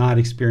is not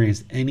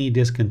experienced any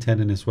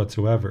discontentedness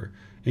whatsoever.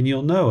 And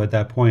you'll know at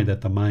that point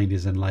that the mind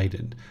is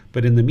enlightened.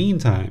 But in the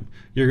meantime,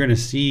 you're going to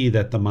see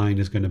that the mind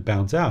is going to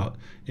bounce out,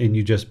 and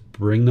you just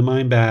bring the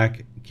mind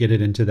back, get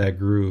it into that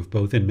groove,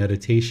 both in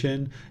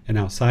meditation and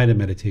outside of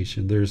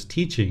meditation. There's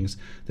teachings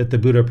that the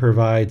Buddha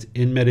provides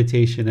in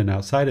meditation and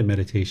outside of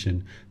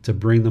meditation to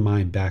bring the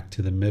mind back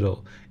to the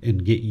middle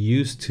and get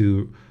used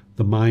to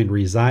the mind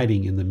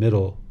residing in the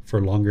middle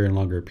for longer and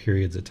longer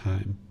periods of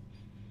time.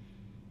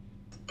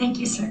 Thank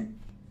you, sir.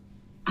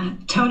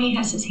 Tony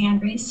has his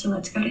hand raised, so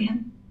let's go to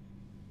him.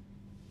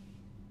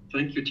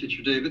 Thank you,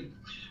 Teacher David.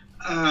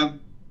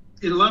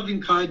 In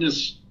loving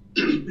kindness,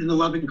 in the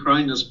loving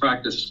kindness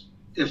practice,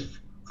 if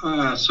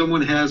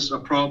someone has a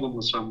problem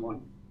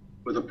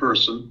with a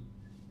person,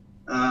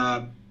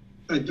 I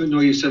don't know,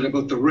 you said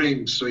about the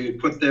rings, so you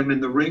put them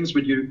in the rings.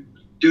 Would you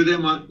do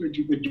them on?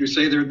 Would you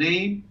say their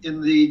name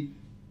in the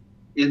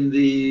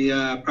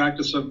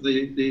practice of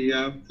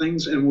the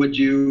things, and would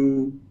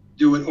you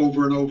do it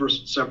over and over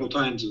several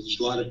times? There's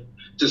a lot of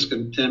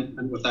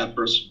discontentment with that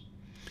person.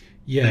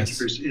 Yes. Thank you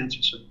for your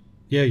answer, sir.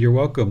 Yeah, you're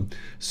welcome.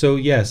 So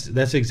yes,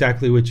 that's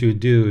exactly what you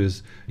would do.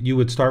 Is you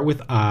would start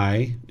with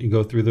I and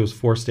go through those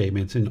 4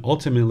 statements, and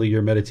ultimately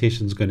your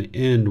meditation is going to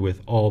end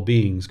with all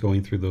beings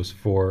going through those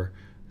 4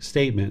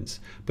 statements.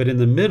 But in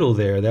the middle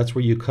there, that's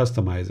where you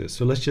customize it.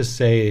 So let's just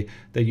say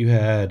that you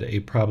had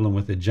a problem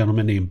with a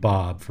gentleman named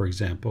Bob, for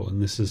example,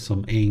 and this is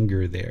some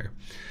anger there.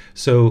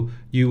 So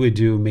you would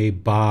do, may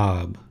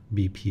Bob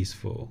be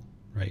peaceful,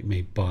 right?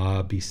 May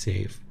Bob be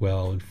safe,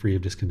 well, and free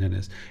of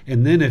discontentedness.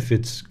 And then if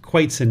it's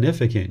quite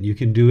significant, you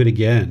can do it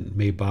again.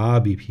 May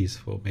Bob be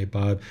peaceful. May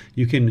Bob,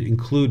 you can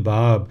include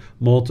Bob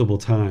multiple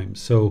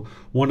times. So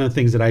one of the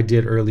things that I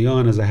did early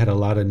on is I had a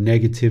lot of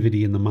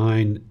negativity in the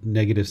mind,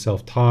 negative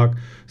self-talk.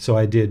 So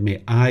I did,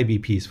 may I be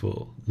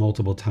peaceful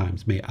multiple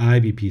times. May I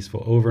be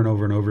peaceful over and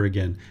over and over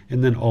again.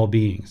 And then all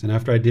beings. And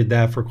after I did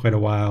that for quite a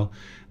while,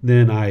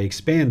 Then I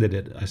expanded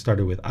it. I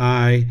started with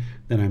I,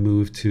 then I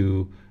moved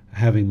to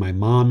having my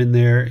mom in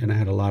there, and I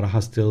had a lot of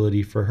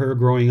hostility for her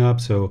growing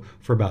up. So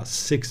for about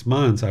 6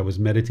 months, I was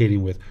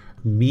meditating with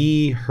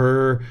me,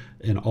 her,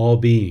 and all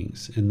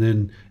beings, and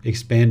then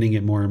expanding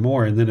it more and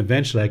more. And then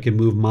eventually I could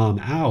move mom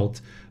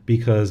out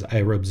because I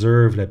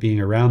observed that being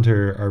around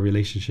her, our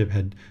relationship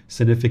had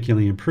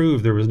significantly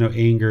improved. There was no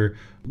anger,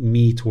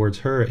 me towards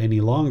her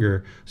any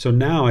longer. So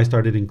now I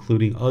started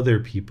including other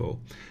people.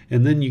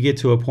 And then you get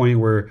to a point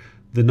where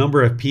the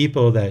number of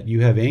people that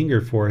you have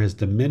anger for has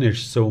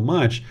diminished so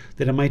much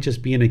that it might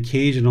just be an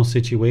occasional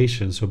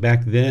situation. So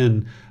back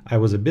then I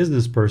was a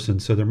business person,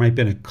 so there might have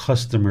been a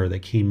customer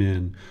that came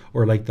in,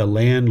 or like the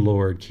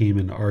landlord came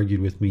and argued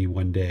with me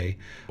one day,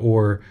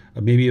 or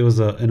maybe it was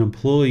an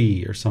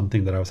employee or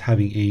something that I was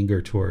having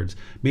anger towards.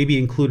 Maybe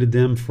included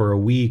them for a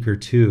week or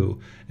two,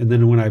 and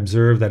then when I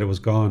observed that it was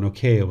gone,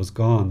 okay, it was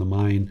gone, the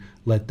mind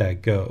let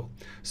that go.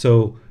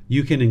 So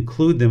you can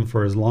include them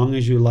for as long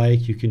as you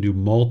like. You can do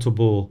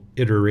multiple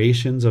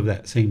iterations of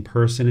that same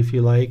person if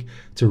you like,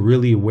 to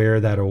really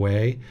wear that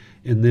away,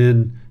 and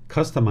then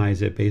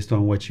customize it based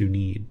on what you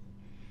need,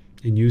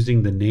 and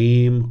using the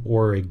name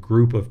or a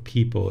group of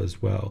people as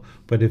well.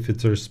 But if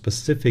it's a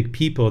specific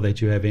people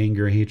that you have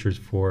anger, hatred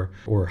for,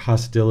 or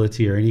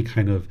hostility, or any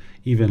kind of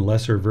even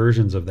lesser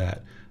versions of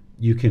that,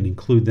 you can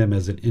include them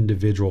as an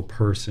individual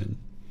person.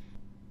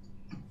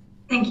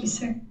 Thank you,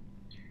 sir.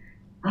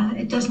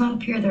 It does not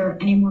appear there are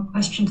any more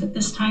questions at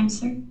this time,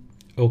 sir.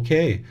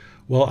 Okay.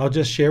 Well, I'll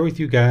just share with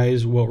you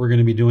guys what we're going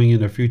to be doing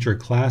in the future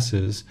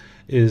classes.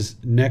 Is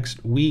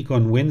next week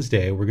on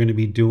Wednesday, we're going to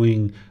be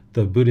doing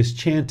the Buddhist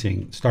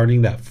chanting,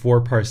 starting that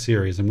 4-part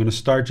series. I'm going to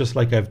start just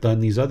like I've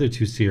done these other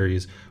 2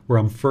 series, where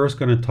I'm first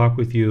going to talk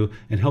with you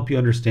and help you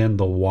understand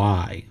the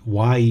why.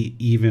 Why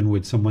even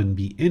would someone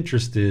be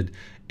interested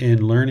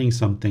in learning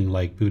something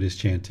like Buddhist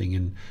chanting?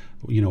 And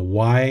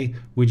why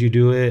would you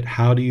do it?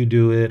 How do you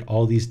do it?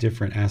 All these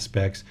different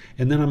aspects.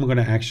 And then I'm going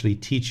to actually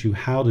teach you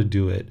how to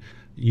do it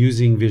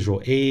using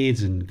visual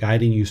aids and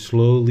guiding you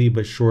slowly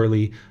but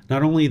surely,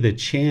 not only the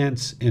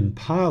chants in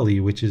Pali,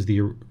 which is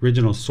the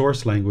original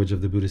source language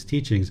of the Buddhist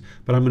teachings,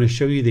 but I'm going to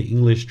show you the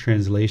English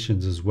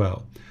translations as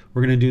well.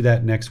 We're going to do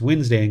that next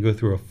Wednesday and go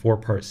through a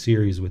 4-part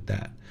series with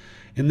that.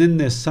 And then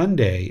this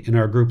Sunday in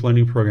our group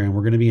learning program,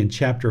 we're going to be in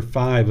chapter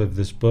 5 of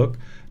this book,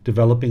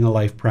 Developing a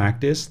Life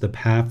Practice, The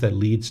Path That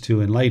Leads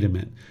to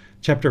Enlightenment.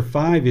 Chapter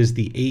 5 is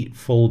the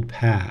Eightfold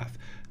Path.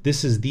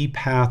 This is the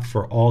path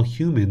for all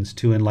humans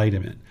to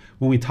enlightenment.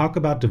 When we talk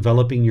about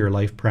developing your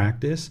life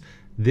practice,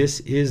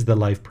 this is the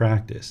life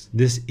practice.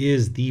 This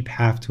is the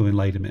path to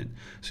enlightenment.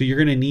 So you're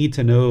going to need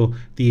to know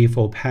the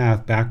Eightfold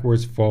Path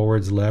backwards,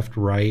 forwards, left,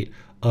 right,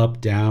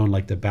 up, down,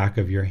 like the back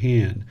of your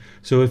hand.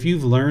 So if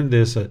you've learned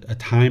this a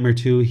time or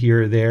two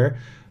here or there,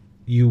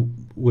 you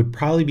would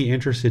probably be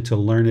interested to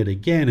learn it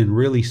again and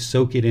really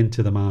soak it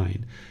into the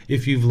mind.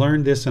 If you've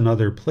learned this in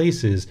other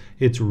places,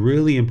 it's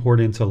really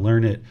important to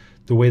learn it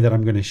the way that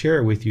I'm going to share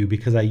it with you,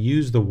 because I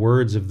use the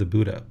words of the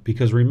Buddha.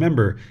 Because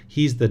remember,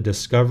 he's the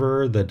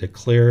discoverer, the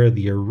declarer,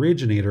 the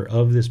originator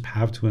of this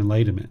path to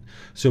enlightenment.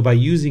 So by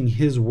using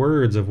his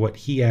words of what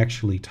he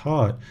actually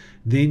taught,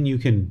 then you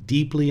can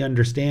deeply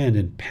understand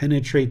and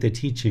penetrate the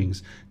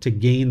teachings to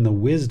gain the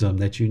wisdom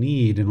that you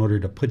need in order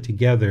to put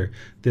together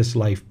this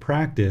life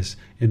practice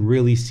and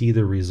really see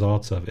the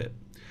results of it.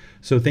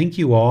 So thank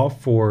you all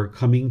for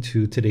coming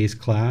to today's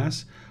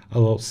class.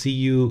 I'll see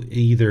you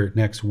either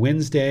next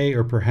Wednesday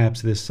or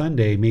perhaps this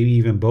Sunday, maybe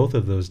even both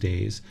of those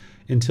days.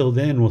 Until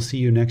then, we'll see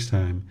you next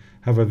time.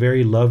 Have a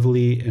very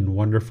lovely and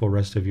wonderful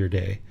rest of your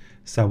day.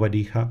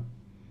 Sawadee ka.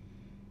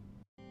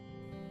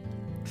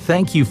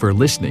 Thank you for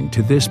listening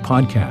to this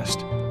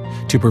podcast.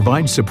 To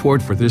provide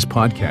support for this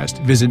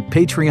podcast, visit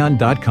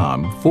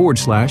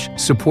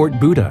patreon.com/support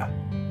Buddha.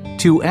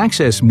 To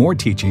access more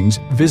teachings,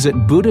 visit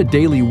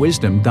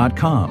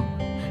buddhadailywisdom.com.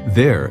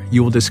 There,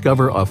 you will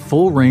discover a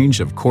full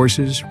range of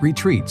courses,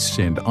 retreats,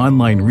 and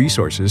online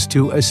resources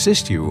to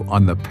assist you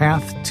on the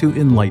path to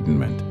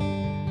enlightenment.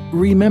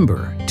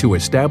 Remember to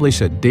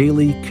establish a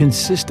daily,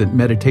 consistent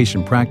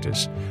meditation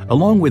practice,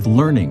 along with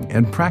learning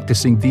and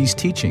practicing these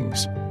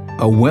teachings.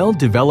 A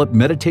well-developed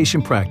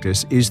meditation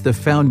practice is the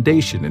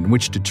foundation in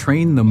which to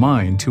train the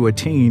mind to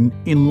attain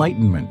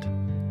enlightenment.